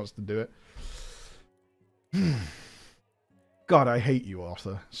guy who wants to do it. God, I hate you,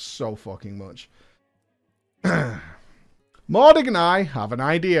 Arthur, so fucking much. Mordig and I have an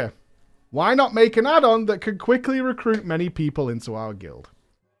idea. Why not make an add-on that could quickly recruit many people into our guild?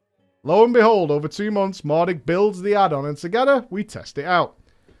 Lo and behold, over 2 months, Mordig builds the add-on and together we test it out.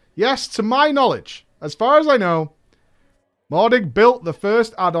 Yes, to my knowledge, as far as I know, Mordig built the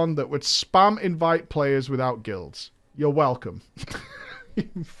first add-on that would spam invite players without guilds. You're welcome. You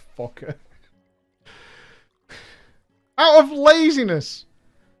fucker. Out of laziness.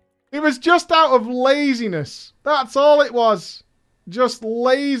 It was just out of laziness. That's all it was. Just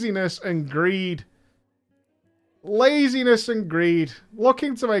laziness and greed. Laziness and greed.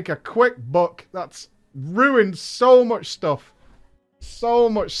 Looking to make a quick buck. That's ruined so much stuff. So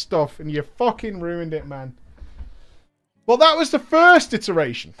much stuff. And you fucking ruined it, man. Well, that was the first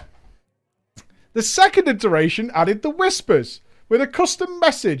iteration. The second iteration added the whispers, with a custom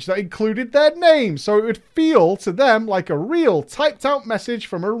message that included their name, so it would feel to them like a real typed out message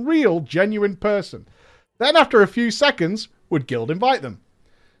from a real genuine person. Then after a few seconds, would guild invite them.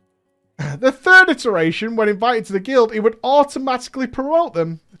 The third iteration, when invited to the guild, it would automatically promote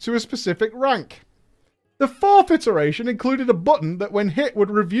them to a specific rank. The fourth iteration included a button that when hit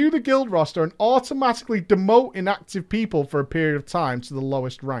would review the guild roster and automatically demote inactive people for a period of time to the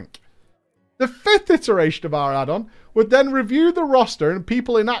lowest rank. The fifth iteration of our add-on would then review the roster and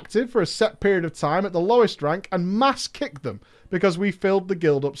people inactive for a set period of time at the lowest rank and mass kick them because we filled the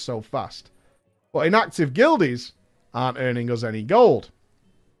guild up so fast. But inactive guildies aren't earning us any gold.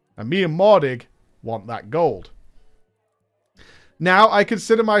 And me and Mordig want that gold. Now I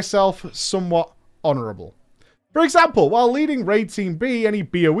consider myself somewhat honourable. For example, while leading Raid Team B, any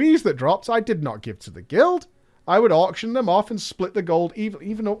BOEs that dropped I did not give to the guild. I would auction them off and split the gold,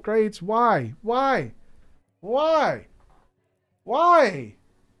 even upgrades. Why? Why? Why? Why?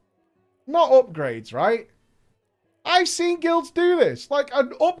 Not upgrades, right? I've seen guilds do this. Like,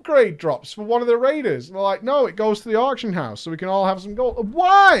 an upgrade drops for one of the raiders. And they're like, no, it goes to the auction house so we can all have some gold.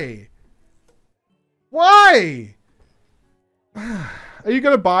 Why? Why? Are you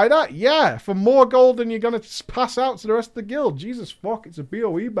going to buy that? Yeah, for more gold than you're going to pass out to the rest of the guild. Jesus fuck, it's a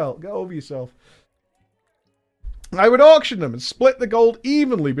BOE belt. Get over yourself. I would auction them and split the gold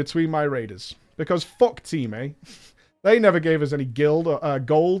evenly between my raiders. Because fuck Team A. They never gave us any gold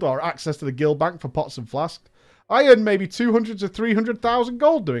or access to the guild bank for pots and flasks. I earned maybe 200 to 300,000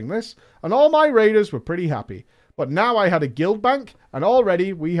 gold doing this, and all my raiders were pretty happy. But now I had a guild bank, and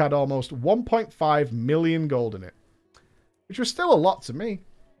already we had almost 1.5 million gold in it. Which was still a lot to me.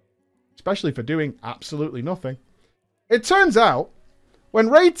 Especially for doing absolutely nothing. It turns out, when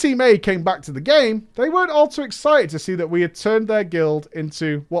Raid Team A came back to the game, they weren't all too excited to see that we had turned their guild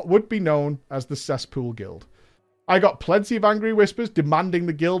into what would be known as the Cesspool Guild. I got plenty of angry whispers demanding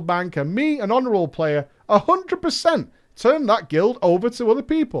the guild bank, and me, an honourable player, 100% turn that guild over to other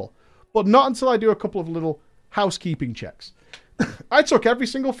people. But not until I do a couple of little housekeeping checks. I took every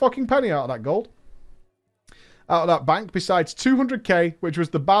single fucking penny out of that gold. Out of that bank, besides 200k, which was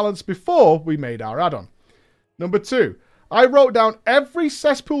the balance before we made our add-on. Number 2, I wrote down every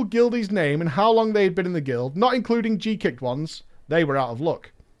cesspool guildie's name and how long they had been in the guild, not including G-kicked ones. They were out of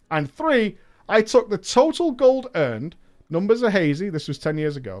luck. And 3, I took the total gold earned, numbers are hazy, this was 10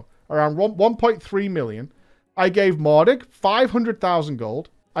 years ago, around 1.3 million. I gave Mordig 500,000 gold.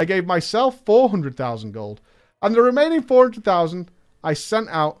 I gave myself 400,000 gold. And the remaining 400,000 I sent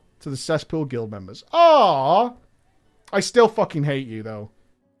out to the cesspool guild members. Aww! I still fucking hate you, though.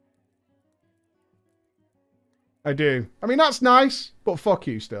 I do. I mean, that's nice, but fuck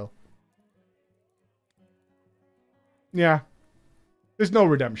you still. Yeah. There's no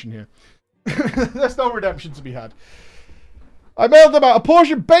redemption here. There's no redemption to be had. I mailed them out a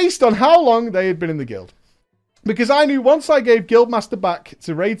portion based on how long they had been in the guild. Because I knew once I gave Guildmaster back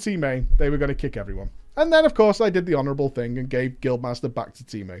to Raid Team A, they were going to kick everyone. And then, of course, I did the honourable thing and gave Guildmaster back to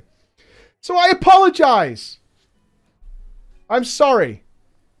Team A. So I apologise. I'm sorry.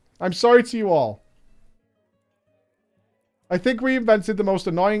 I'm sorry to you all. I think we invented the most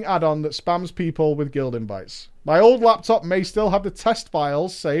annoying add-on that spams people with guild invites. My old laptop may still have the test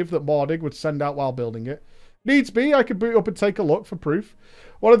files saved that Mordig would send out while building it. Needs be, I could boot up and take a look for proof.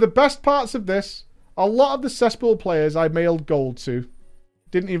 One of the best parts of this, a lot of the cesspool players I mailed gold to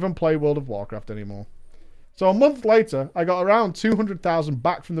didn't even play World of Warcraft anymore. So a month later, I got around 200,000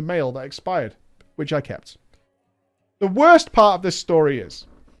 back from the mail that expired, which I kept. The worst part of this story is...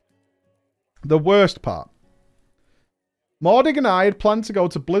 The worst part. Mordig and I had planned to go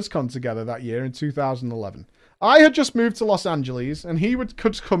to BlizzCon together that year in 2011. I had just moved to Los Angeles, and he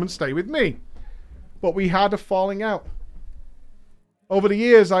could come and stay with me. But we had a falling out. Over the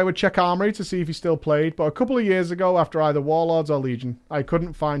years, I would check Armory to see if he still played, but a couple of years ago, after either Warlords or Legion, I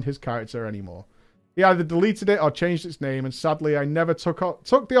couldn't find his character anymore. He either deleted it or changed its name, and sadly, I never took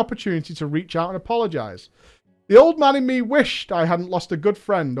the opportunity to reach out and apologise. The old man in me wished I hadn't lost a good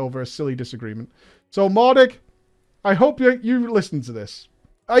friend over a silly disagreement. So, Mordig, I hope you listen to this.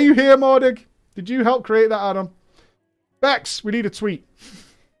 Are you here, Mordig? Did you help create that add-on? Bex, we need a tweet.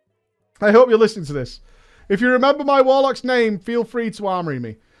 I hope you're listening to this. If you remember my Warlock's name, feel free to Armory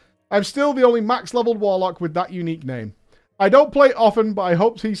me. I'm still the only max-leveled Warlock with that unique name. I don't play often, but I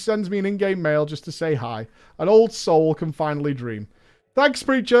hope he sends me an in-game mail just to say hi. An old soul can finally dream. Thanks,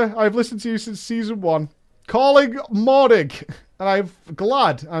 Preacher. I've listened to you since Season 1. Calling Mordig. And I'm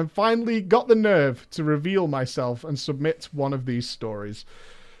glad I finally got the nerve to reveal myself and submit one of these stories.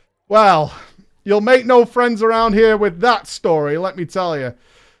 Well, you'll make no friends around here with that story, let me tell you.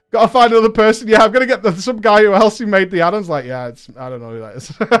 Gotta find another person. Yeah, I'm gonna get some guy who made the add-ons. Like, yeah, I don't know who that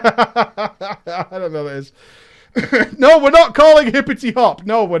is. I don't know who that is. No, we're not calling Hippity Hop.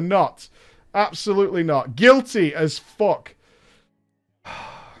 No, we're not. Absolutely not. Guilty as fuck.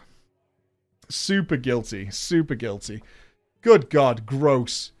 Super guilty. Super guilty. Good God,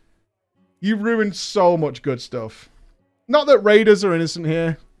 gross. You ruined so much good stuff. Not that raiders are innocent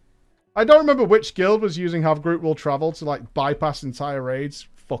here. I don't remember which guild was using Have Group Will Travel to, like, bypass entire raids.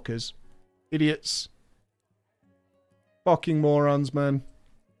 Fuckers. Idiots. Fucking morons, man.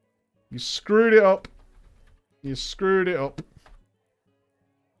 You screwed it up. You screwed it up.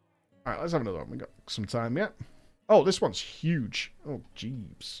 Alright, let's have another one. We got some time yet. Oh, this one's huge. Oh,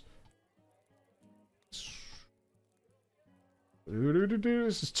 jeeves.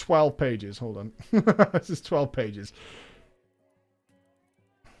 This is 12 pages. Hold on. This is 12 pages.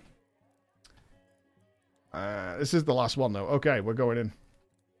 This is the last one, though. Okay, we're going in.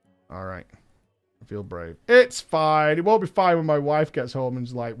 Alright. I feel brave. It's fine. It won't be fine when my wife gets home and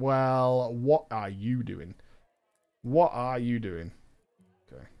is like, well, what are you doing? What are you doing?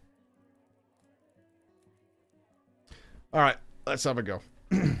 Okay. Alright, let's have a go.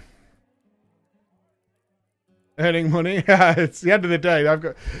 Earning money? It's the end of the day.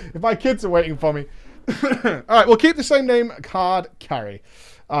 If my kids are waiting for me. Alright, we'll keep the same name, Card Carry.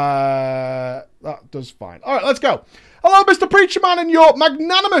 That does fine. Alright, let's go. Hello, Mr. Preacher Man and your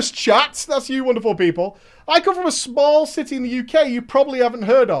magnanimous chat. That's you wonderful people. I come from a small city in the UK you probably haven't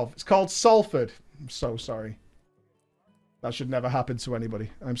heard of. It's called Salford. I'm so sorry. That should never happen to anybody.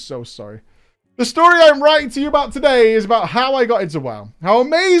 I'm so sorry. The story I'm writing to you about today is about how I got into WoW. How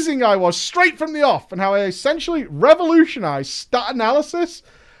amazing I was straight from the off, and how I essentially revolutionized stat analysis,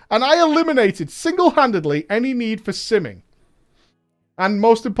 and I eliminated single-handedly any need for simming. And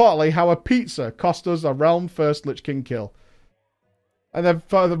most importantly, how a pizza cost us a realm first Lich King kill. And then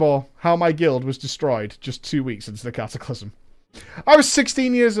furthermore, how my guild was destroyed just 2 weeks into the Cataclysm. I was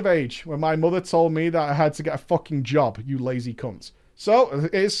 16 years of age when my mother told me that I had to get a fucking job, you lazy cunts. So,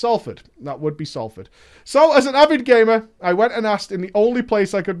 it is Salford. That would be Salford. So, as an avid gamer, I went and asked in the only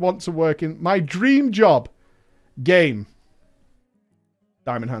place I could want to work in, my dream job. Game.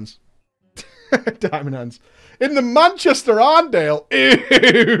 Diamond Hands. Diamond Hands. In the Manchester Arndale.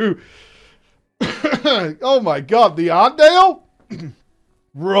 Ew. Oh my god, the Arndale?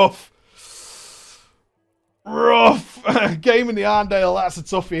 Rough. Game in the Arndale, that's a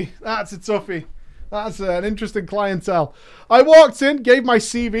toughie. That's an interesting clientele. I walked in, gave my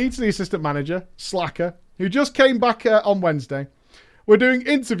CV to the assistant manager, Slacker, who just came back on Wednesday. We're doing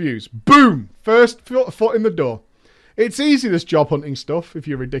interviews. Boom! First foot in the door. It's easy, this job hunting stuff, if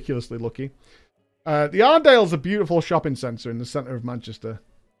you're ridiculously lucky. The Arndale's a beautiful shopping centre in the centre of Manchester.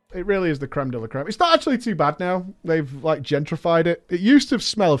 It really is the creme de la creme. It's not actually too bad now. They've, like, gentrified it. It used to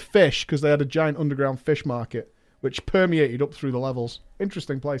smell of fish because they had a giant underground fish market, which permeated up through the levels.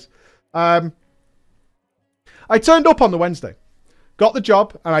 Interesting place. I turned up on the Wednesday, got the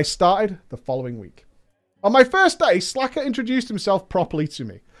job, and I started the following week. On my first day, Slacker introduced himself properly to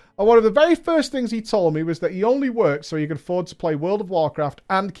me. And one of the very first things he told me was that he only worked so he could afford to play World of Warcraft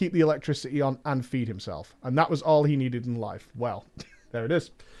and keep the electricity on and feed himself. And that was all he needed in life. Well, there it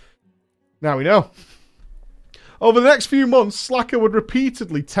is. Now we know. Over the next few months, Slacker would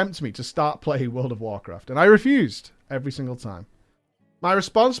repeatedly tempt me to start playing World of Warcraft, and I refused every single time. My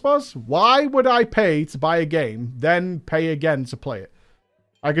response was, why would I pay to buy a game, then pay again to play it?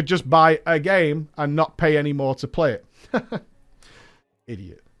 I could just buy a game and not pay any more to play it.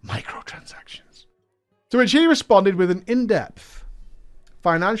 Idiot. Microtransactions. To which he responded with an in-depth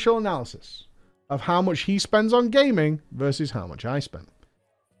financial analysis of how much he spends on gaming versus how much I spent.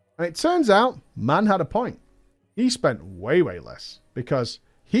 And it turns out, man had a point. He spent way, way less because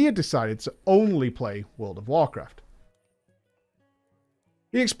he had decided to only play World of Warcraft.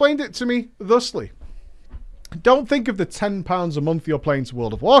 He explained it to me thusly. Don't think of the £10 a month you're playing to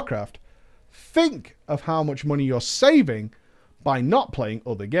World of Warcraft. Think of how much money you're saving by not playing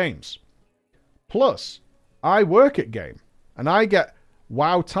other games. Plus, I work at Game, and I get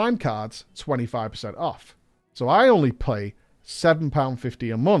WoW time cards 25% off. So I only pay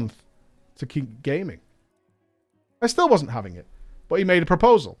 £7.50 a month to keep gaming. I still wasn't having it, but he made a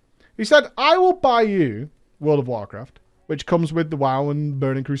proposal. He said, I will buy you World of Warcraft, which comes with the WoW and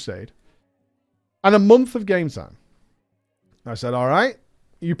Burning Crusade, and a month of game time. I said, all right,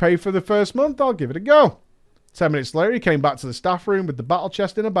 you pay for the first month, I'll give it a go. 10 minutes later, he came back to the staff room with the battle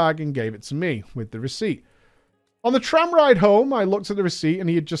chest in a bag and gave it to me with the receipt. On the tram ride home, I looked at the receipt and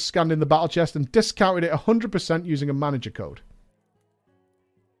he had just scanned in the battle chest and discounted it 100% using a manager code.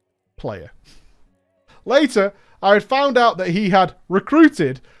 Player. Later, I had found out that he had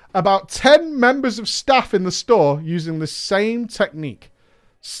recruited about 10 members of staff in the store using the same technique.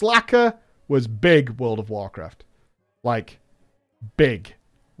 Slacker was big World of Warcraft. Like, big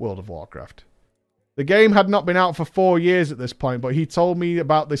World of Warcraft. The game had not been out for 4 years at this point, but he told me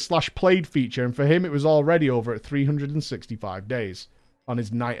about the /played feature, and for him it was already over at 365 days on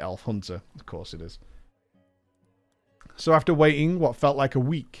his Night Elf Hunter. Of course it is. So after waiting what felt like a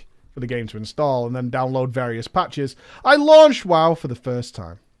week for the game to install and then download various patches, I launched WoW for the first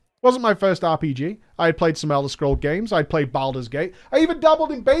time. It wasn't my first RPG. I had played some Elder Scrolls games. I'd played Baldur's Gate. I even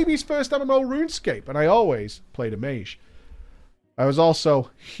dabbled in Baby's first MMO, RuneScape, and I always played a mage. I was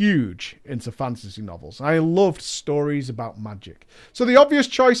also huge into fantasy novels. I loved stories about magic. So the obvious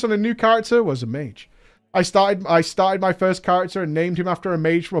choice on a new character was a mage. I started my first character and named him after a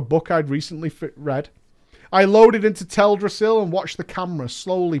mage from a book I'd recently read. I loaded into Teldrassil and watched the camera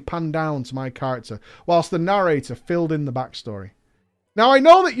slowly pan down to my character, whilst the narrator filled in the backstory. Now I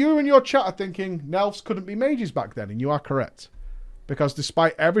know that you and your chat are thinking, Nelfs couldn't be mages back then, and you are correct. Because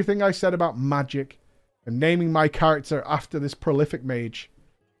despite everything I said about magic, and naming my character after this prolific mage,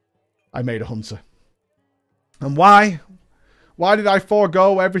 I made a hunter. And why? Why did I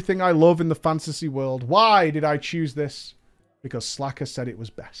forego everything I love in the fantasy world? Why did I choose this? Because Slacker said it was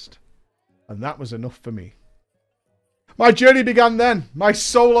best. And that was enough for me. My journey began then. My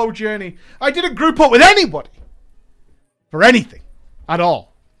solo journey. I didn't group up with anybody. For anything. At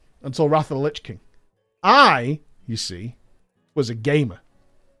all. Until Wrath of the Lich King. I, you see, was a gamer.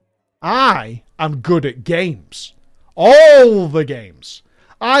 I am good at games. All the games.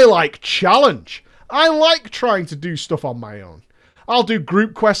 I like challenge. I like trying to do stuff on my own. I'll do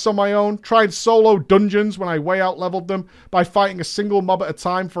group quests on my own, try and solo dungeons when I way out leveled them by fighting a single mob at a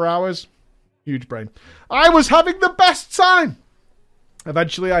time for hours. Huge brain. I was having the best time.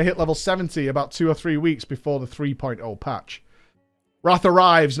 Eventually I hit level 70 about 2 or 3 weeks before the 3.0 patch. Wrath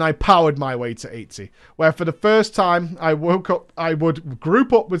arrives and I powered my way to 80, where for the first time I woke up, I would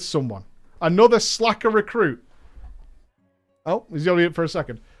group up with someone. Another slacker recruit. Oh, he's only in for a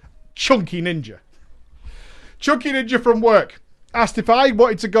second. Chunky Ninja. Chunky Ninja from work asked if I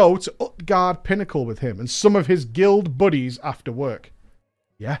wanted to go to Utgard Pinnacle with him and some of his guild buddies after work.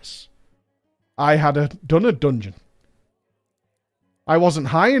 Yes. I had done a dungeon. I wasn't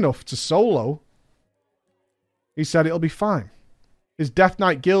high enough to solo. He said it'll be fine. His Death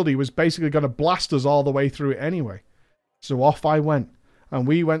Knight guildie was basically going to blast us all the way through it anyway. So off I went. And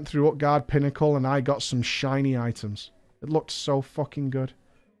we went through Utgard Pinnacle and I got some shiny items. It looked so fucking good.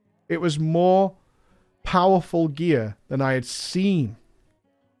 It was more powerful gear than I had seen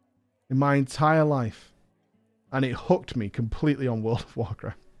in my entire life. And it hooked me completely on World of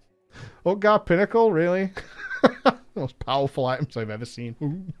Warcraft. Utgard Pinnacle, really? The most powerful items I've ever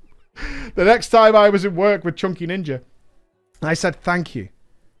seen. The next time I was at work with Chunky Ninja, I said thank you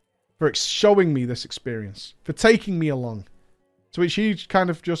for showing me this experience, for taking me along. To which he kind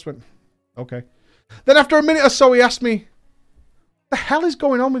of just went, okay. Then after a minute or so, he asked me, what the hell is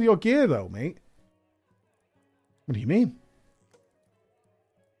going on with your gear though, mate? What do you mean?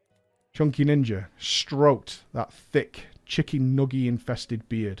 Chunky Ninja stroked that thick, chicken nugget-infested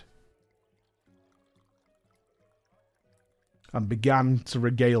beard and began to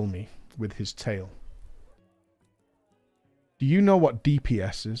regale me with his tale. Do you know what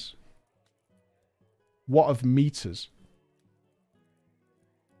DPS is? What of meters?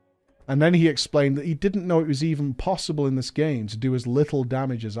 And then he explained that he didn't know it was even possible in this game to do as little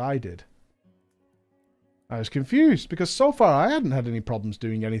damage as I did. I was confused, because so far I hadn't had any problems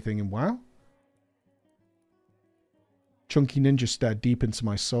doing anything in WoW. Chunky Ninja stared deep into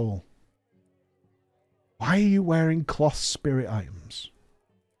my soul. Why are you wearing cloth spirit items?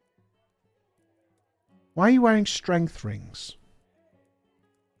 Why are you wearing strength rings?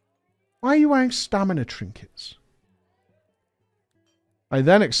 Why are you wearing stamina trinkets? I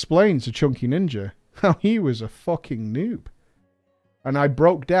then explained to Chunky Ninja how he was a fucking noob. And I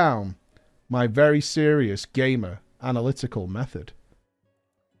broke down my very serious gamer analytical method.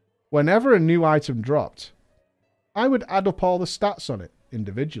 Whenever a new item dropped, I would add up all the stats on it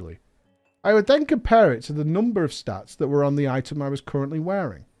individually. I would then compare it to the number of stats that were on the item I was currently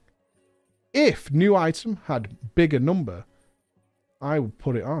wearing. If new item had bigger number, I would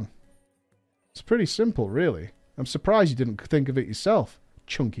put it on. It's pretty simple, really. I'm surprised you didn't think of it yourself,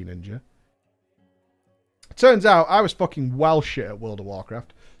 Chunky Ninja. Turns out I was fucking well shit at World of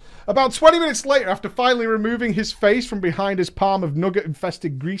Warcraft. About 20 minutes later, after finally removing his face from behind his palm of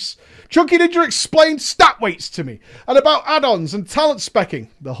nugget-infested grease, Chunky Ninja explained stat weights to me, and about add-ons and talent specking,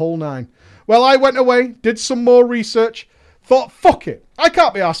 the whole nine. Well, I went away, did some more research, thought, fuck it, I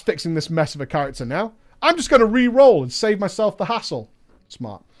can't be arsed fixing this mess of a character now. I'm just going to re-roll and save myself the hassle.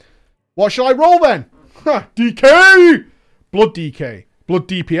 Smart. What shall I roll then? DK! Blood DK. Blood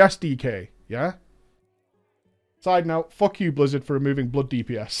DPS DK. Yeah? Side note, fuck you, Blizzard, for removing blood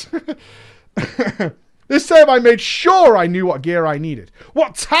DPS. This time I made sure I knew what gear I needed,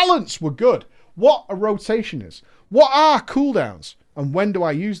 what talents were good, what a rotation is, what are cooldowns, and when do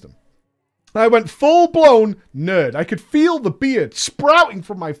I use them. I went full-blown nerd. I could feel the beard sprouting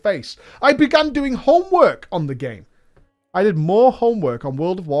from my face. I began doing homework on the game. I did more homework on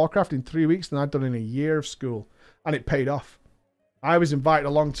World of Warcraft in 3 weeks than I'd done in a year of school, and it paid off. I was invited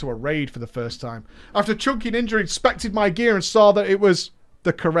along to a raid for the first time. After Chunky Ninja inspected my gear and saw that it was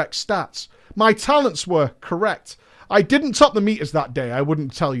the correct stats. My talents were correct. I didn't top the meters that day, I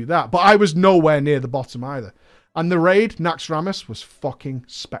wouldn't tell you that, but I was nowhere near the bottom either. And the raid, Naxxramas, was fucking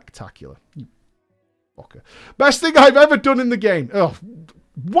spectacular. You fucker. Best thing I've ever done in the game. Oh,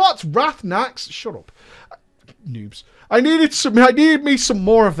 what? Wrath Nax? Shut up. Noobs. I needed me some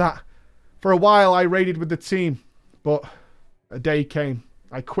more of that. For a while I raided with the team, but a day came.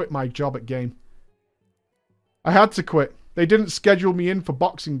 I quit my job at game. I had to quit. They didn't schedule me in for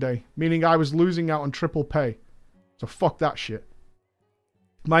Boxing Day, meaning I was losing out on triple pay. So fuck that shit.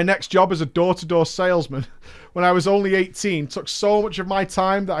 My next job as a door-to-door salesman, when I was only 18, took so much of my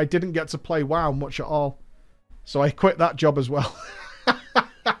time that I didn't get to play WoW much at all. So I quit that job as well.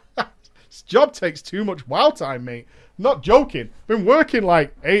 This job takes too much WoW time, mate. I'm not joking. Been working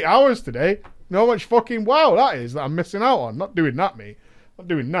like 8 hours today. You know how much fucking WoW that is that I'm missing out on. Not doing that, mate. Not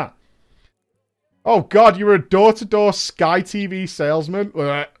doing that. Oh, God, you were a door-to-door Sky TV salesman?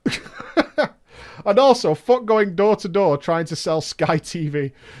 And also, fuck going door-to-door trying to sell Sky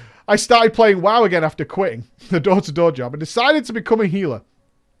TV. I started playing WoW again after quitting the door-to-door job and decided to become a healer.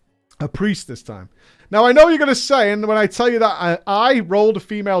 A priest this time. Now, I know you're going to say, and when I tell you that I rolled a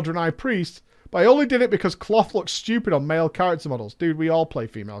female Draenei priest, But I only did it because cloth looks stupid on male character models. Dude, we all play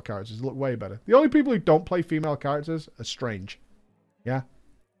female characters. They look way better. The only people who don't play female characters are strange. Yeah?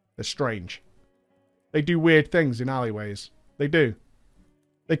 They're strange. They do weird things in alleyways. They do.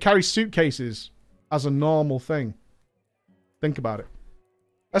 They carry suitcases as a normal thing. Think about it.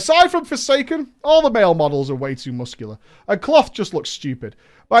 Aside from Forsaken, all the male models are way too muscular. And cloth just looks stupid.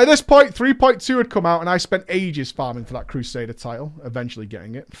 By this point, 3.2 had come out and I spent ages farming for that Crusader title, eventually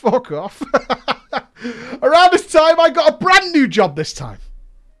getting it. Fuck off. Around this time, I got a brand new job this time.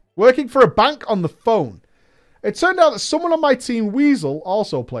 Working for a bank on the phone. It turned out that someone on my team, Weasel,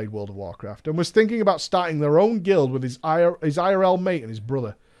 also played World of Warcraft and was thinking about starting their own guild with his IRL mate and his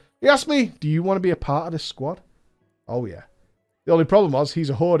brother. He asked me, do you want to be a part of this squad? Oh yeah. The only problem was he's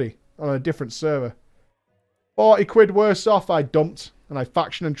a Hordey on a different server. 40 quid worse off I dumped and I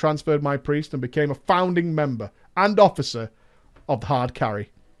faction and transferred my priest and became a founding member and officer of Hard Carry.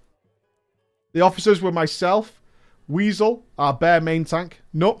 The officers were myself, Weasel, our bear main tank,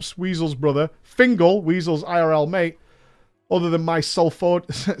 Nups, Weasel's brother, Fingal, Weasel's IRL mate. Other than my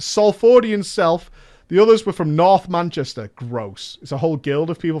Sulfordian self, the others were from North Manchester. Gross. It's a whole guild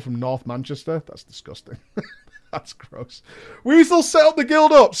of people from North Manchester. That's disgusting. That's gross. Weasel set up the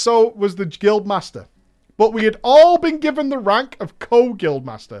guild up, so was the guild master. But we had all been given the rank of co-guild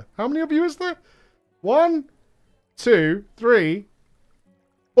master. How many of you is there? 1, 2, 3,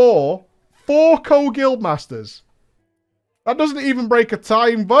 4. 4 co-guild masters. That doesn't even break a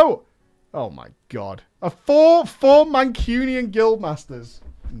tie vote. Oh my god. Four Mancunian guild masters.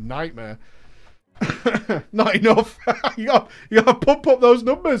 Nightmare. Not enough. you gotta pump up those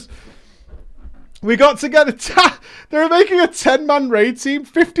numbers. We got together. They're making a 10-man raid team.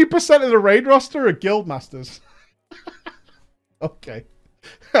 50% of the raid roster are guild masters. Okay.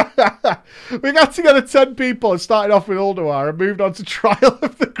 We got together 10 people and started off with Ulduar and moved on to Trial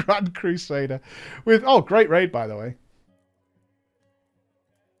of the Grand Crusader. With great raid, by the way.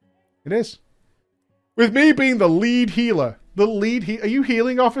 It is. With me being the lead healer. Are you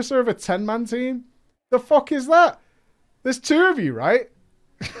healing officer of a 10-man team? The fuck is that? There's 2 of you, right?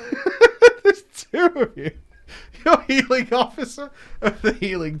 There's 2 of you. You're healing officer of the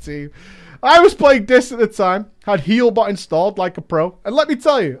healing team. I was playing Dis at the time, had Healbot installed like a pro, and let me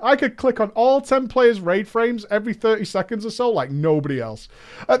tell you, I could click on all 10 players' raid frames every 30 seconds or so like nobody else.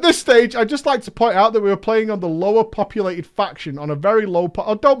 At this stage, I'd just like to point out that we were playing on the lower populated faction on a very low pop...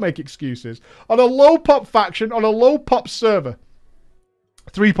 Oh, don't make excuses. On a low pop faction, on a low pop server.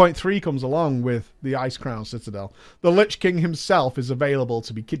 3.3 comes along with the Ice Crown Citadel. The Lich King himself is available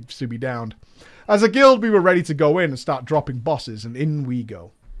to be downed. As a guild, we were ready to go in and start dropping bosses, and in we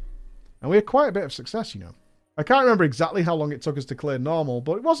go. And we had quite a bit of success, you know. I can't remember exactly how long it took us to clear normal,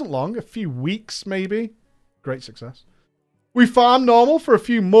 but it wasn't long. A few weeks, maybe. Great success. We farmed normal for a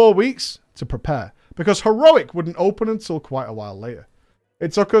few more weeks to prepare, because Heroic wouldn't open until quite a while later.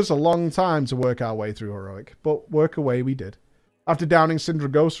 It took us a long time to work our way through Heroic, but work away we did. After downing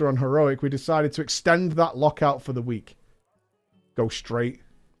Syndragosa on Heroic, we decided to extend that lockout for the week. Go straight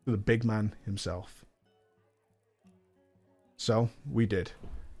to the big man himself. So, we did.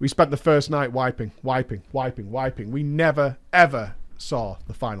 We spent the first night wiping. We never, ever saw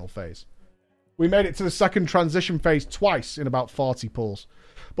the final phase. We made it to the second transition phase twice in about 40 pulls,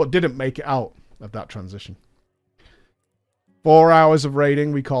 but didn't make it out of that transition. 4 hours of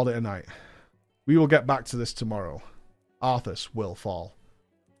raiding, we called it a night. We will get back to this tomorrow. Arthas will fall.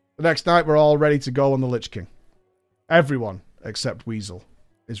 The next night, we're all ready to go on the Lich King. Everyone, except Weasel,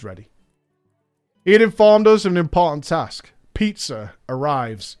 is ready. He had informed us of an important task. Pizza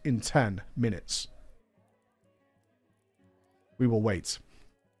arrives in 10 minutes. We will wait.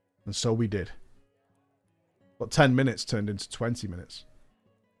 And so we did. But 10 minutes turned into 20 minutes.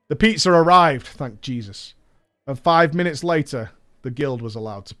 The pizza arrived, thank Jesus. And 5 minutes later, the guild was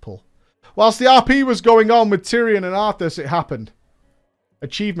allowed to pull. Whilst the RP was going on with Tyrion and Arthas, it happened.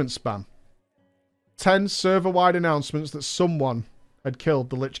 Achievement spam. 10 server-wide announcements that someone had killed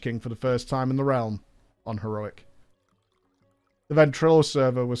the Lich King for the first time in the realm on Heroic. The Ventrilo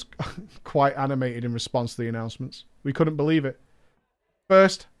server was quite animated in response to the announcements. We couldn't believe it.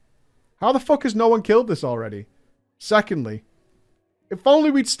 First, how the fuck has no one killed this already? Secondly, if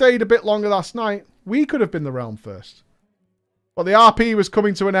only we'd stayed a bit longer last night, we could have been the realm first. But the RP was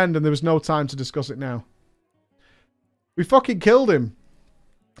coming to an end and there was no time to discuss it now. We fucking killed him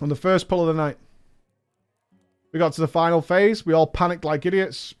on the first pull of the night. We got to the final phase. We all panicked like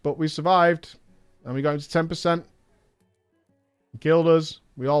idiots, but we survived. And we got into 10%. He killed us.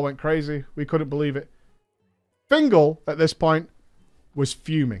 We all went crazy. We couldn't believe it. Fingal, at this point, was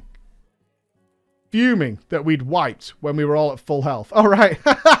fuming. Fuming that we'd wiped when we were all at full health. All right.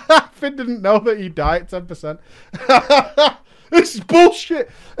 Finn didn't know that he'd die at 10%. This is bullshit.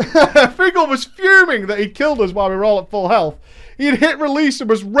 Fingal was fuming that he killed us while we were all at full health. He had hit release and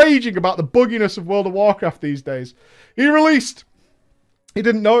was raging about the bugginess of World of Warcraft these days. He released. He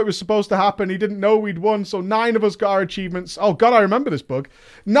didn't know it was supposed to happen. He didn't know we'd won, so 9 of us got our achievements. Oh, God, I remember this bug.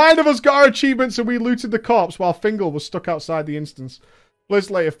 9 of us got our achievements and we looted the corpse while Fingal was stuck outside the instance. Blizz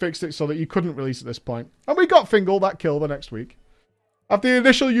later fixed it so that you couldn't release at this point. And we got Fingal, that kill, the next week. After the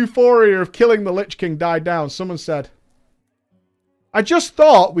initial euphoria of killing the Lich King died down, someone said, I just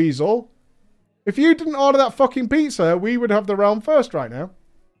thought, Weasel, if you didn't order that fucking pizza, we would have the realm first right now.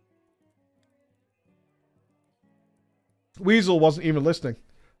 Weasel wasn't even listening.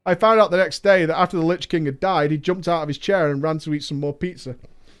 I found out the next day that after the Lich King had died, he jumped out of his chair and ran to eat some more pizza.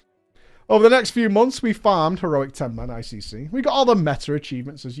 Over the next few months, we farmed Heroic 10-man ICC. We got all the meta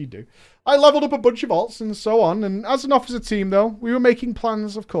achievements, as you do. I leveled up a bunch of alts and so on, and as an officer team, though, we were making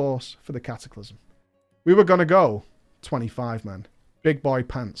plans, of course, for the Cataclysm. We were going to go 25-man. Big boy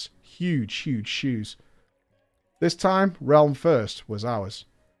pants. Huge, huge shoes. This time, Realm First was ours.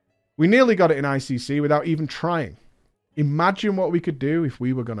 We nearly got it in ICC without even trying. Imagine what we could do if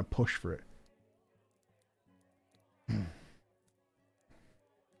we were going to push for it.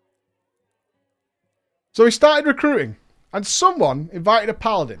 So we started recruiting, and someone invited a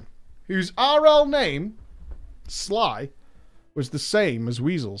paladin whose RL name, Sly, was the same as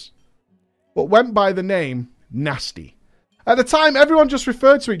Weasel's, but went by the name Nasty. At the time, everyone just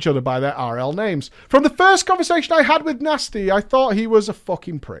referred to each other by their RL names. From the first conversation I had with Nasty, I thought he was a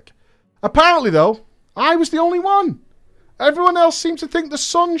fucking prick. Apparently, though, I was the only one. Everyone else seemed to think the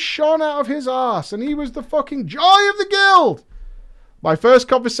sun shone out of his arse, and he was the fucking joy of the guild. My first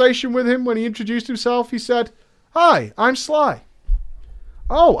conversation with him, when he introduced himself, he said, Hi, I'm Sly.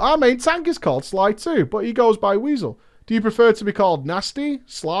 Oh, our main tank is called Sly too, but he goes by Weasel. Do you prefer to be called Nasty,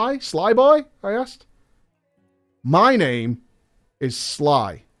 Sly, Sly Boy? I asked. My name is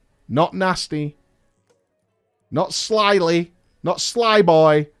Sly, not Nasty, not Slyly, not Sly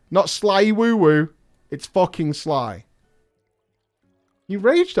Boy, not Sly Woo Woo. It's fucking Sly. He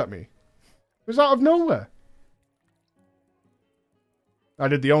raged at me. It was out of nowhere. I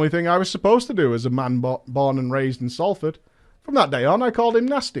did the only thing I was supposed to do as a man born and raised in Salford. From that day on, I called him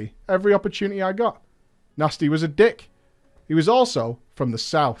Nasty every opportunity I got. Nasty was a dick. He was also from the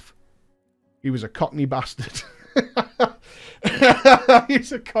south. He was a cockney bastard.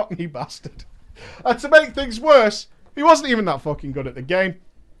 He's a cockney bastard. And to make things worse, he wasn't even that fucking good at the game.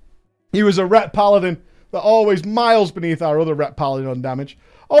 He was a ret paladin that always miles beneath our other ret paladin on damage.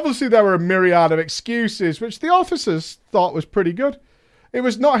 Obviously, there were a myriad of excuses, which the officers thought was pretty good. It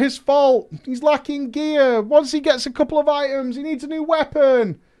was not his fault. He's lacking gear. Once he gets a couple of items, he needs a new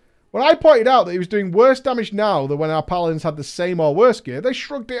weapon. When I pointed out that he was doing worse damage now than when our paladins had the same or worse gear, they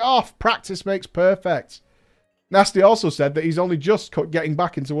shrugged it off. Practice makes perfect. Nasty also said that he's only just getting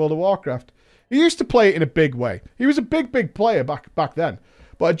back into World of Warcraft. He used to play it in a big way. He was a big player back then,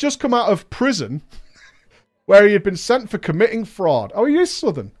 but had just come out of prison where he had been sent for committing fraud. Oh, he is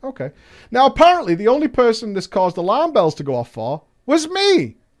Southern. Okay. Now, apparently, the only person this caused alarm bells to go off for was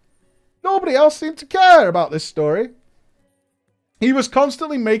me. Nobody else seemed to care about this story. He was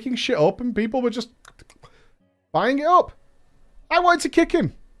constantly making shit up and people were just buying it up. I wanted to kick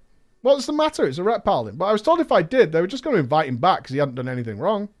him. What's the matter? It's a ret paladin. But I was told if I did, they were just going to invite him back because he hadn't done anything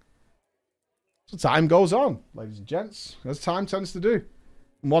wrong. So time goes on, ladies and gents, as time tends to do.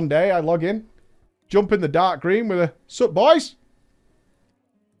 And one day I log in, jump in the dark green with a, "Sup, boys?"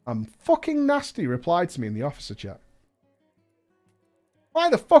 I'm fucking Nasty replied to me in the officer chat. Why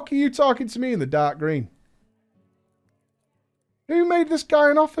the fuck are you talking to me in the dark green? Who made this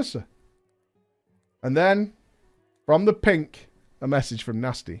guy an officer? And then, from the pink, a message from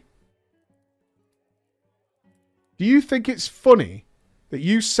Nasty. Do you think it's funny that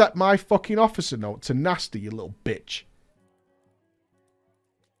you set my fucking officer note to Nasty, you little bitch?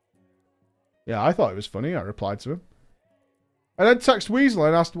 Yeah, I thought it was funny, I replied to him. I then texted Weasel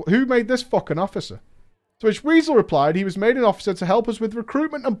and asked, who made this fucking officer? To which Weasel replied he was made an officer to help us with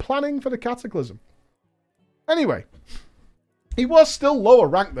recruitment and planning for the Cataclysm. Anyway, he was still lower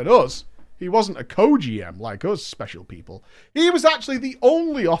ranked than us. He wasn't a co-GM like us special people. He was actually the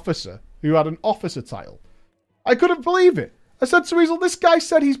only officer who had an officer title. I couldn't believe it. I said to Weasel, this guy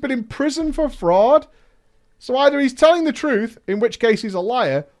said he's been in prison for fraud. So either he's telling the truth, in which case he's a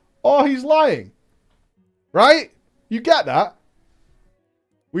liar, or he's lying. Right? You get that?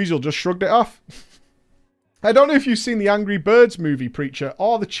 Weasel just shrugged it off. I don't know if you've seen the Angry Birds movie, Preacher,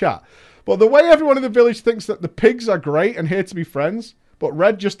 or the chat, but the way everyone in the village thinks that the pigs are great and here to be friends, but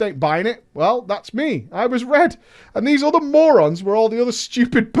red just ain't buying it. Well, that's me. I was red. And these other morons were all the other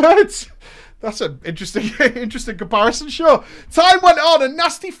stupid birds. That's an interesting comparison, sure. Time went on and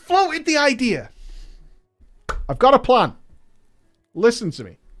Nasty floated the idea. I've got a plan. Listen to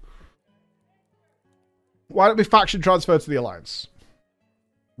me. Why don't we faction transfer to the Alliance?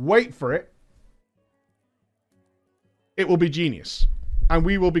 Wait for it. It will be genius. And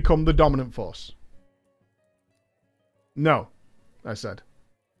we will become the dominant force. No, I said.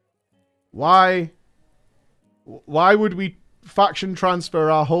 Why would we faction transfer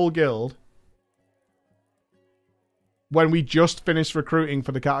our whole guild when we just finished recruiting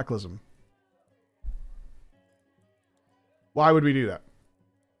for the Cataclysm? Why would we do that?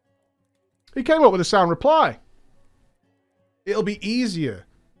 He came up with a sound reply. It'll be easier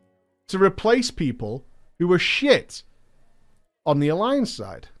to replace people who were shit on the Alliance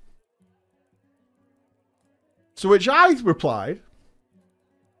side. To which I replied,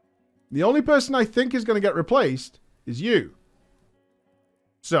 the only person I think is going to get replaced is you.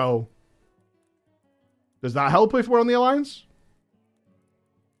 So, does that help if we're on the Alliance?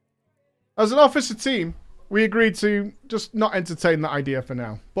 As an officer team, we agreed to just not entertain that idea for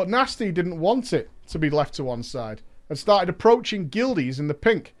now. But Nasty didn't want it to be left to one side and started approaching guildies in the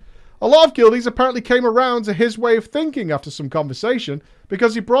pink. A lot of guildies apparently came around to his way of thinking after some conversation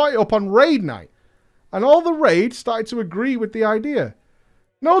because he brought it up on raid night. And all the raids started to agree with the idea.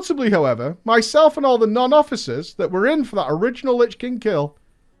 Notably, however, myself and all the non-officers that were in for that original Lich King kill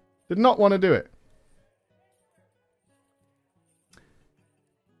did not want to do it.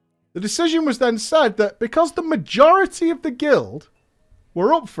 The decision was then said that because the majority of the guild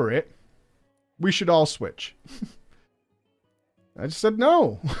were up for it, we should all switch. I just said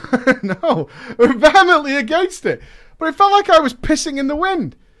no. No. We're vehemently against it. But it felt like I was pissing in the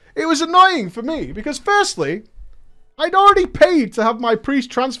wind. It was annoying for me because firstly, I'd already paid to have my priest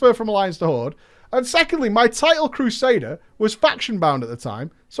transfer from Alliance to Horde. And secondly, my title Crusader was faction bound at the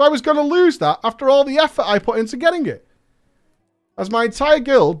time. So I was going to lose that after all the effort I put into getting it. As my entire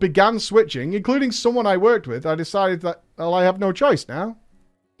guild began switching, including someone I worked with, I decided that, well, I have no choice now.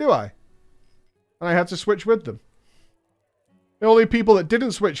 Do I? And I had to switch with them. The only people that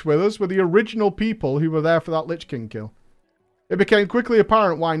didn't switch with us were the original people who were there for that Lich King kill. It became quickly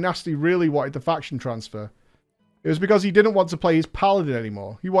apparent why Nasty really wanted the faction transfer. It was because he didn't want to play his Paladin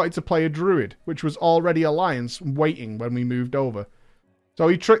anymore. He wanted to play a Druid, which was already Alliance waiting when we moved over. So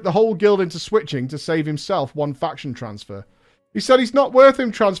he tricked the whole guild into switching to save himself one faction transfer. He said he's not worth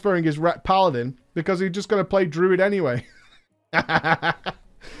him transferring his Ret Paladin because he's just going to play Druid anyway.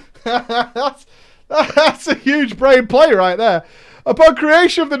 That's a huge brain play right there. Upon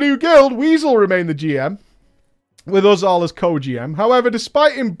creation of the new guild, Weasel remained the GM, with us all as co-GM. However,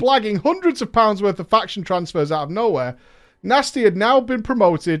 despite him blagging hundreds of pounds worth of faction transfers out of nowhere, Nasty had now been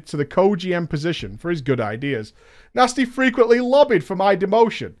promoted to the co-GM position for his good ideas. Nasty frequently lobbied for my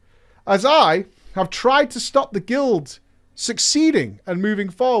demotion, as I have tried to stop the guild succeeding and moving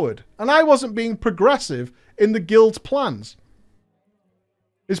forward, and I wasn't being progressive in the guild's plans.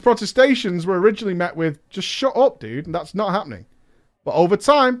 His protestations were originally met with, just shut up, dude, and that's not happening. But over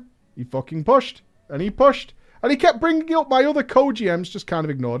time, he fucking pushed, and he pushed, and he kept bringing up my other co-GMs, just kind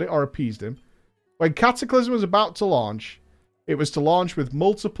of ignored it or appeased him. When Cataclysm was about to launch, it was to launch with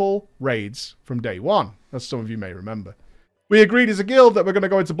multiple raids from day one, as some of you may remember. We agreed as a guild that we're going to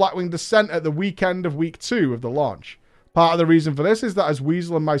go into Blackwing Descent at the weekend of week 2 of the launch. Part of the reason for this is that as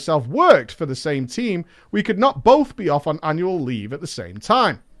Weasel and myself worked for the same team, we could not both be off on annual leave at the same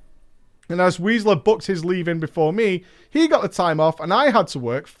time. And as Weasel had booked his leave in before me, he got the time off and I had to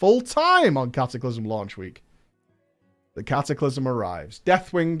work full time on Cataclysm launch week. The Cataclysm arrives,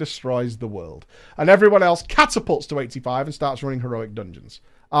 Deathwing destroys the world, and everyone else catapults to 85 and starts running heroic dungeons.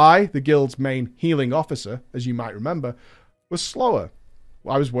 I, the guild's main healing officer, as you might remember, was slower.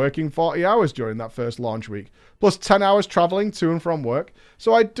 I was working 40 hours during that first launch week, plus 10 hours travelling to and from work,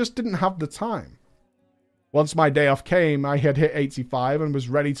 so I just didn't have the time. Once my day off came, I had hit 85 and was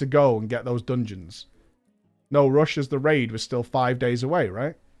ready to go and get those dungeons. No rush as the raid was still 5 days away,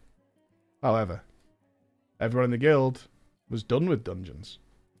 right? However, everyone in the guild was done with dungeons.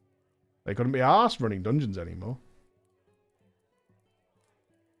 They couldn't be arsed running dungeons anymore.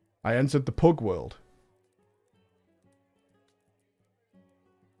 I entered the pug world.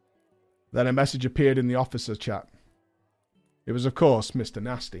 Then a message appeared in the officer chat. It was, of course, Mr.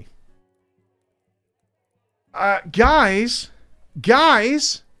 Nasty. Guys,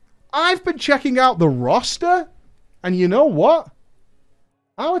 I've been checking out the roster, and you know what?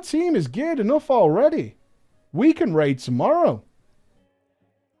 Our team is geared enough already. We can raid tomorrow.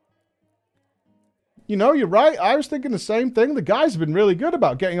 You know, you're right. I was thinking the same thing. The guys have been really good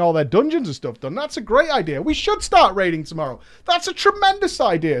about getting all their dungeons and stuff done. That's a great idea. We should start raiding tomorrow. That's a tremendous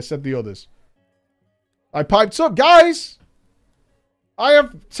idea, said the others. I piped up. Guys, I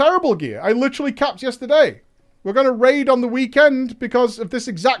have terrible gear. I literally capped yesterday. We're going to raid on the weekend because of this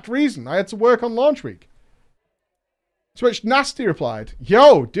exact reason. I had to work on launch week. To which Nasty replied,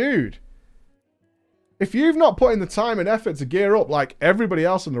 yo, dude. If you've not put in the time and effort to gear up like everybody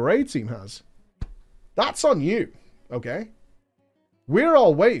else on the raid team has, that's on you, okay? We're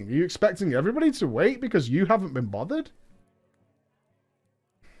all waiting. Are you expecting everybody to wait because you haven't been bothered?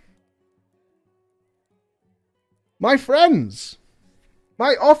 My friends,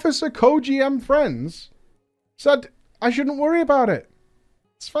 my officer co-GM friends said I shouldn't worry about it.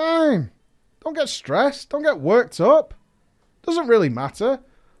 It's fine. Don't get stressed. Don't get worked up. Doesn't really matter.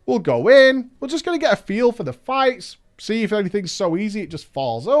 We'll go in. We're just going to get a feel for the fights. See if anything's so easy it just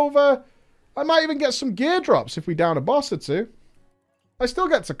falls over. I might even get some gear drops if we down a boss or two. I still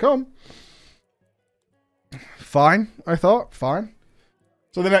get to come. Fine, I thought. Fine.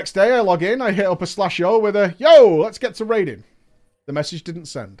 So the next day I log in. I hit up a /o with a, yo, let's get to raiding. The message didn't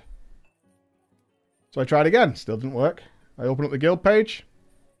send. So I tried again. Still didn't work. I open up the guild page.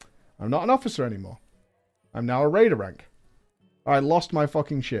 I'm not an officer anymore. I'm now a raider rank. I lost my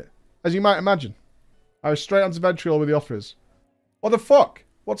fucking shit. As you might imagine. I was straight onto Ventriol with the offers. What the fuck?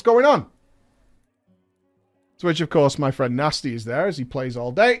 What's going on? To which, of course, my friend Nasty is there as he plays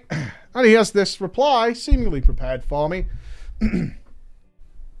all day. And he has this reply, seemingly prepared for me.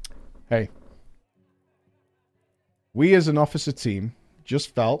 Hey. We as an officer team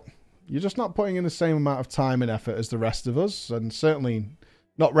just felt you're just not putting in the same amount of time and effort as the rest of us. And certainly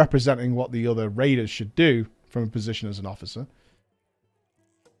not representing what the other raiders should do from a position as an officer.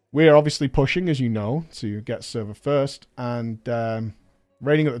 We're obviously pushing, as you know, to get server first, and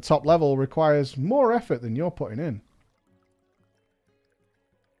raiding at the top level requires more effort than you're putting in.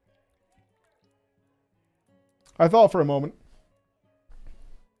 I thought for a moment.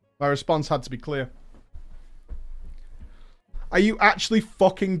 My response had to be clear. Are you actually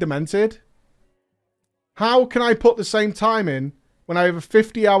fucking demented? How can I put the same time in when I have a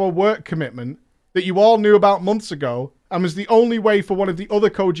 50-hour work commitment that you all knew about months ago and was the only way for one of the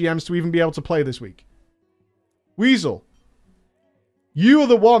other co-GMs to even be able to play this week? Weasel, you are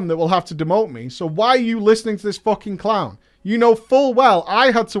the one that will have to demote me, so why are you listening to this fucking clown? You know full well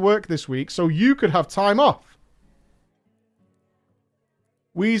I had to work this week so you could have time off.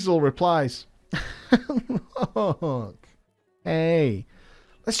 Weasel replies, look, hey,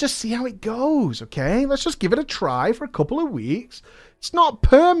 let's just see how it goes, okay? Let's just give it a try for a couple of weeks. It's not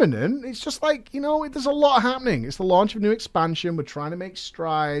permanent. It's just like, you know, there's a lot happening. It's the launch of a new expansion. We're trying to make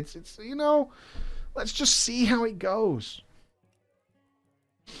strides. It's, you know, let's just see how it goes.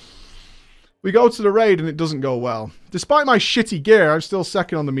 We go to the raid and it doesn't go well. Despite my shitty gear, I'm still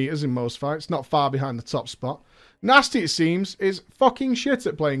second on the meters in most fights, not far behind the top spot. Nasty, it seems, is fucking shit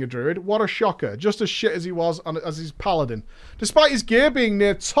at playing a druid. What a shocker. Just as shit as he was as his paladin. Despite his gear being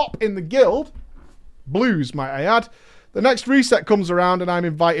near top in the guild, blues might I add, the next reset comes around and I'm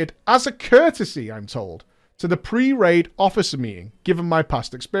invited, as a courtesy, I'm told, to the pre-raid officer meeting, given my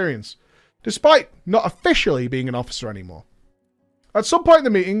past experience, despite not officially being an officer anymore. At some point in the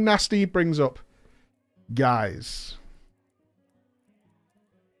meeting, Nasty brings up, guys,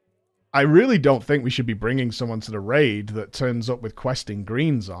 I really don't think we should be bringing someone to the raid that turns up with questing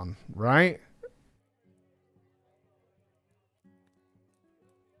greens on, right?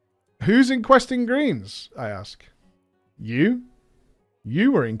 Who's in questing greens? I ask. You?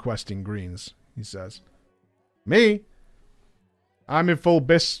 You were in questing greens, he says. Me? I'm in full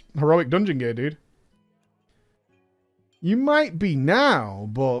BIS heroic dungeon gear, dude. You might be now,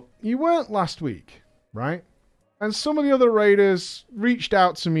 but you weren't last week, right? And some of the other raiders reached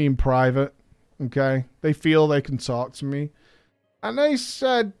out to me in private, okay? They feel they can talk to me. And they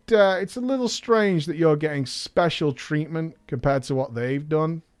said it's a little strange that you're getting special treatment compared to what they've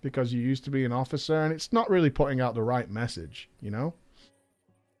done because you used to be an officer, and it's not really putting out the right message, you know?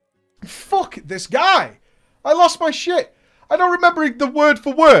 Fuck this guy! I lost my shit! I don't remember the word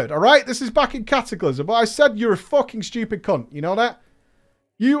for word, alright? This is back in Cataclysm, but I said you're a fucking stupid cunt, you know that?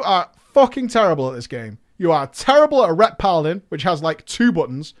 You are fucking terrible at this game. You are terrible at a rep paladin, which has like 2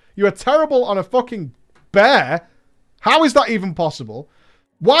 buttons. You are terrible on a fucking bear. How is that even possible?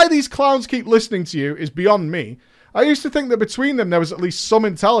 Why these clowns keep listening to you is beyond me. I used to think that between them there was at least some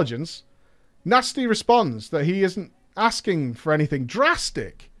intelligence. Nasty responds that he isn't asking for anything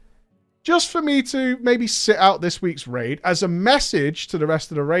drastic. Just for me to maybe sit out this week's raid as a message to the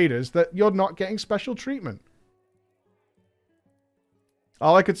rest of the raiders that you're not getting special treatment.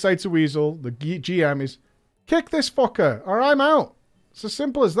 All I could say to Weasel, the GM, is kick this fucker or I'm out. It's as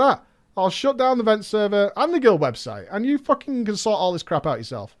simple as that. I'll shut down the vent server and the guild website, and you fucking can sort all this crap out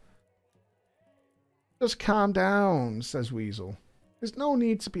yourself. Just calm down, says Weasel. There's no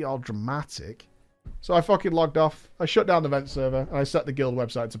need to be all dramatic. So I fucking logged off. I shut down the vent server, and I set the guild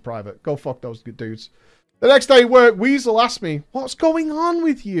website to private. Go fuck those dudes. The next day at work, Weasel asked me, what's going on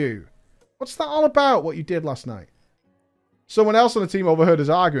with you? What's that all about, what you did last night? Someone else on the team overheard us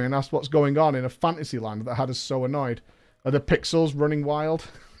arguing and asked what's going on in a fantasy land that had us so annoyed. Are the pixels running wild?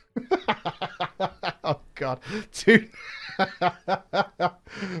 Oh, God. Dude.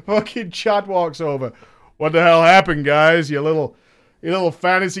 Fucking Chad walks over. What the hell happened, guys? Your little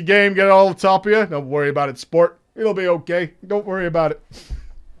fantasy game get all the top of you? Don't worry about it, sport. It'll be okay. Don't worry about it.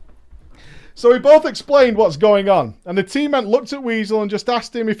 So we both explained what's going on. And the teammate looked at Weasel and just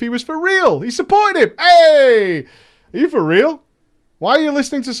asked him if he was for real. He supported him. Hey! Are you for real? Why are you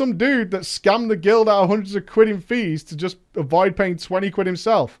listening to some dude that scammed the guild out of hundreds of quid in fees to just avoid paying 20 quid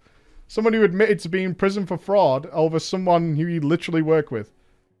himself? Someone who admitted to being in prison for fraud over someone who he literally worked with.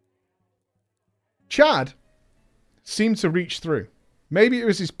 Chad seemed to reach through. Maybe it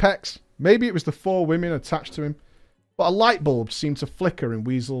was his pecs. Maybe it was the 4 women attached to him. But a light bulb seemed to flicker in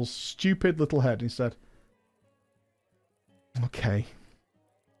Weasel's stupid little head. And he said, okay,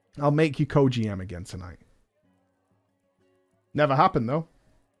 I'll make you co-GM again tonight. Never happened, though.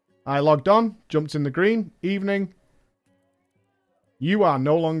 I logged on, jumped in the green, evening. You are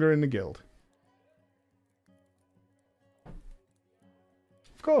no longer in the guild.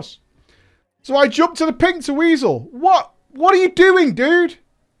 Of course. So I jumped to the pink to Weasel. What? What are you doing, dude?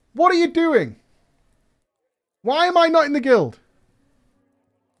 What are you doing? Why am I not in the guild?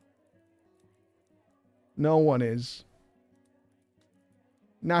 No one is.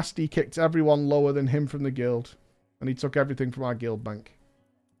 Nasty kicked everyone lower than him from the guild. And he took everything from our guild bank.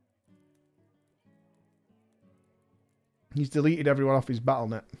 He's deleted everyone off his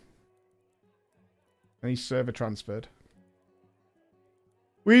Battle.net. And he's server transferred.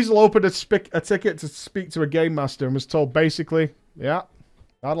 Weasel opened a ticket to speak to a game master and was told basically, yeah,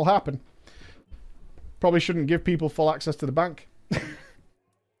 that'll happen. Probably shouldn't give people full access to the bank.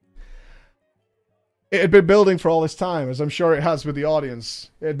 It had been building for all this time, as I'm sure it has with the audience.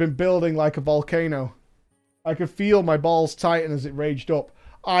 It had been building like a volcano. I could feel my balls tighten as it raged up.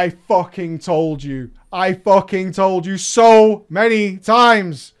 I fucking told you. I fucking told you so many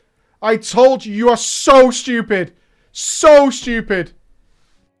times. I told you. You are so stupid. So stupid.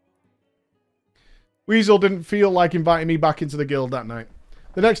 Weasel didn't feel like inviting me back into the guild that night.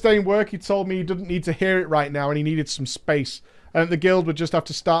 The next day in work, he told me he didn't need to hear it right now and he needed some space. And that the guild would just have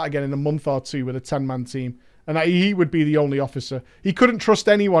to start again in a month or 2 with a 10-man team. And that he would be the only officer. He couldn't trust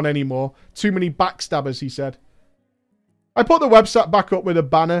anyone anymore. Too many backstabbers, he said. I put the website back up with a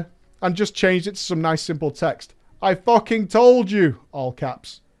banner and just changed it to some nice simple text. I fucking told you, all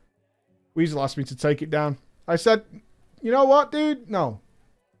caps. Weasel asked me to take it down. I said, you know what, dude? No.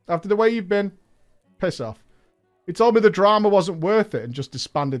 After the way you've been, piss off. He told me the drama wasn't worth it and just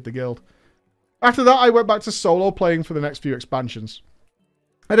disbanded the guild. After that, I went back to solo playing for the next few expansions.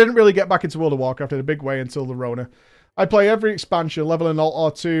 I didn't really get back into World of Warcraft in a big way until the Rona. I play every expansion, level an alt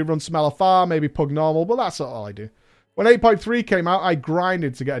or 2, run some LFR, maybe Pug Normal, but that's all I do. When 8.3 came out, I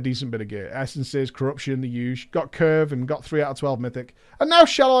grinded to get a decent bit of gear. Essences, Corruption, the usual. Got Curve and got 3 out of 12 Mythic. And now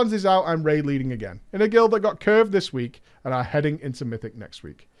Shadowlands is out, I'm raid leading again. In a guild that got Curve this week and are heading into Mythic next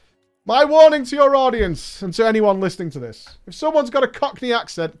week. My warning to your audience and to anyone listening to this. If someone's got a Cockney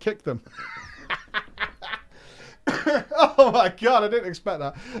accent, kick them. Oh my god, I didn't expect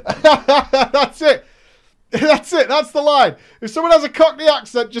that. That's it. That's it. That's the line. If someone has a Cockney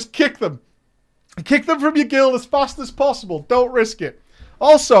accent, just kick them. Kick them from your guild as fast as possible. Don't risk it.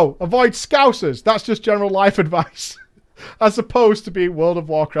 Also, avoid Scousers. That's just general life advice. As opposed to being World of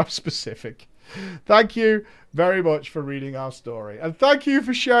Warcraft specific. Thank you very much for reading our story. And thank you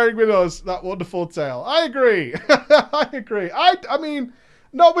for sharing with us that wonderful tale. I agree. I agree. I mean,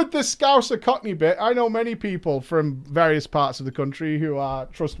 not with this Scouser Cockney bit. I know many people from various parts of the country who are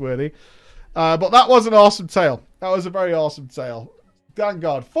trustworthy. But that was an awesome tale. That was a very awesome tale. Thank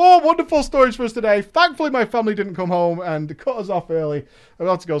God. 4 wonderful stories for us today. Thankfully, my family didn't come home and cut us off early. I'm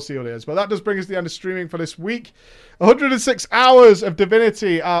about to go see what it is. But that does bring us to the end of streaming for this week. 106 hours of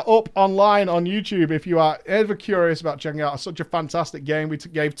Divinity are up online on YouTube if you are ever curious about checking out such a fantastic game. We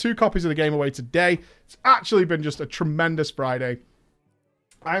gave 2 copies of the game away today. It's actually been just a tremendous Friday.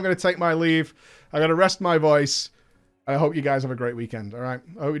 I'm going to take my leave. I'm going to rest my voice. I hope you guys have a great weekend, all right?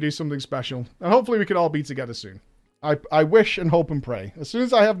 I hope you do something special. And hopefully we can all be together soon. I wish and hope and pray. As soon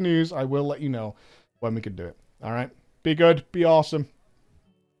as I have news, I will let you know when we can do it. All right? Be good. Be awesome.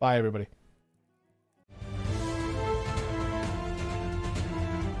 Bye, everybody.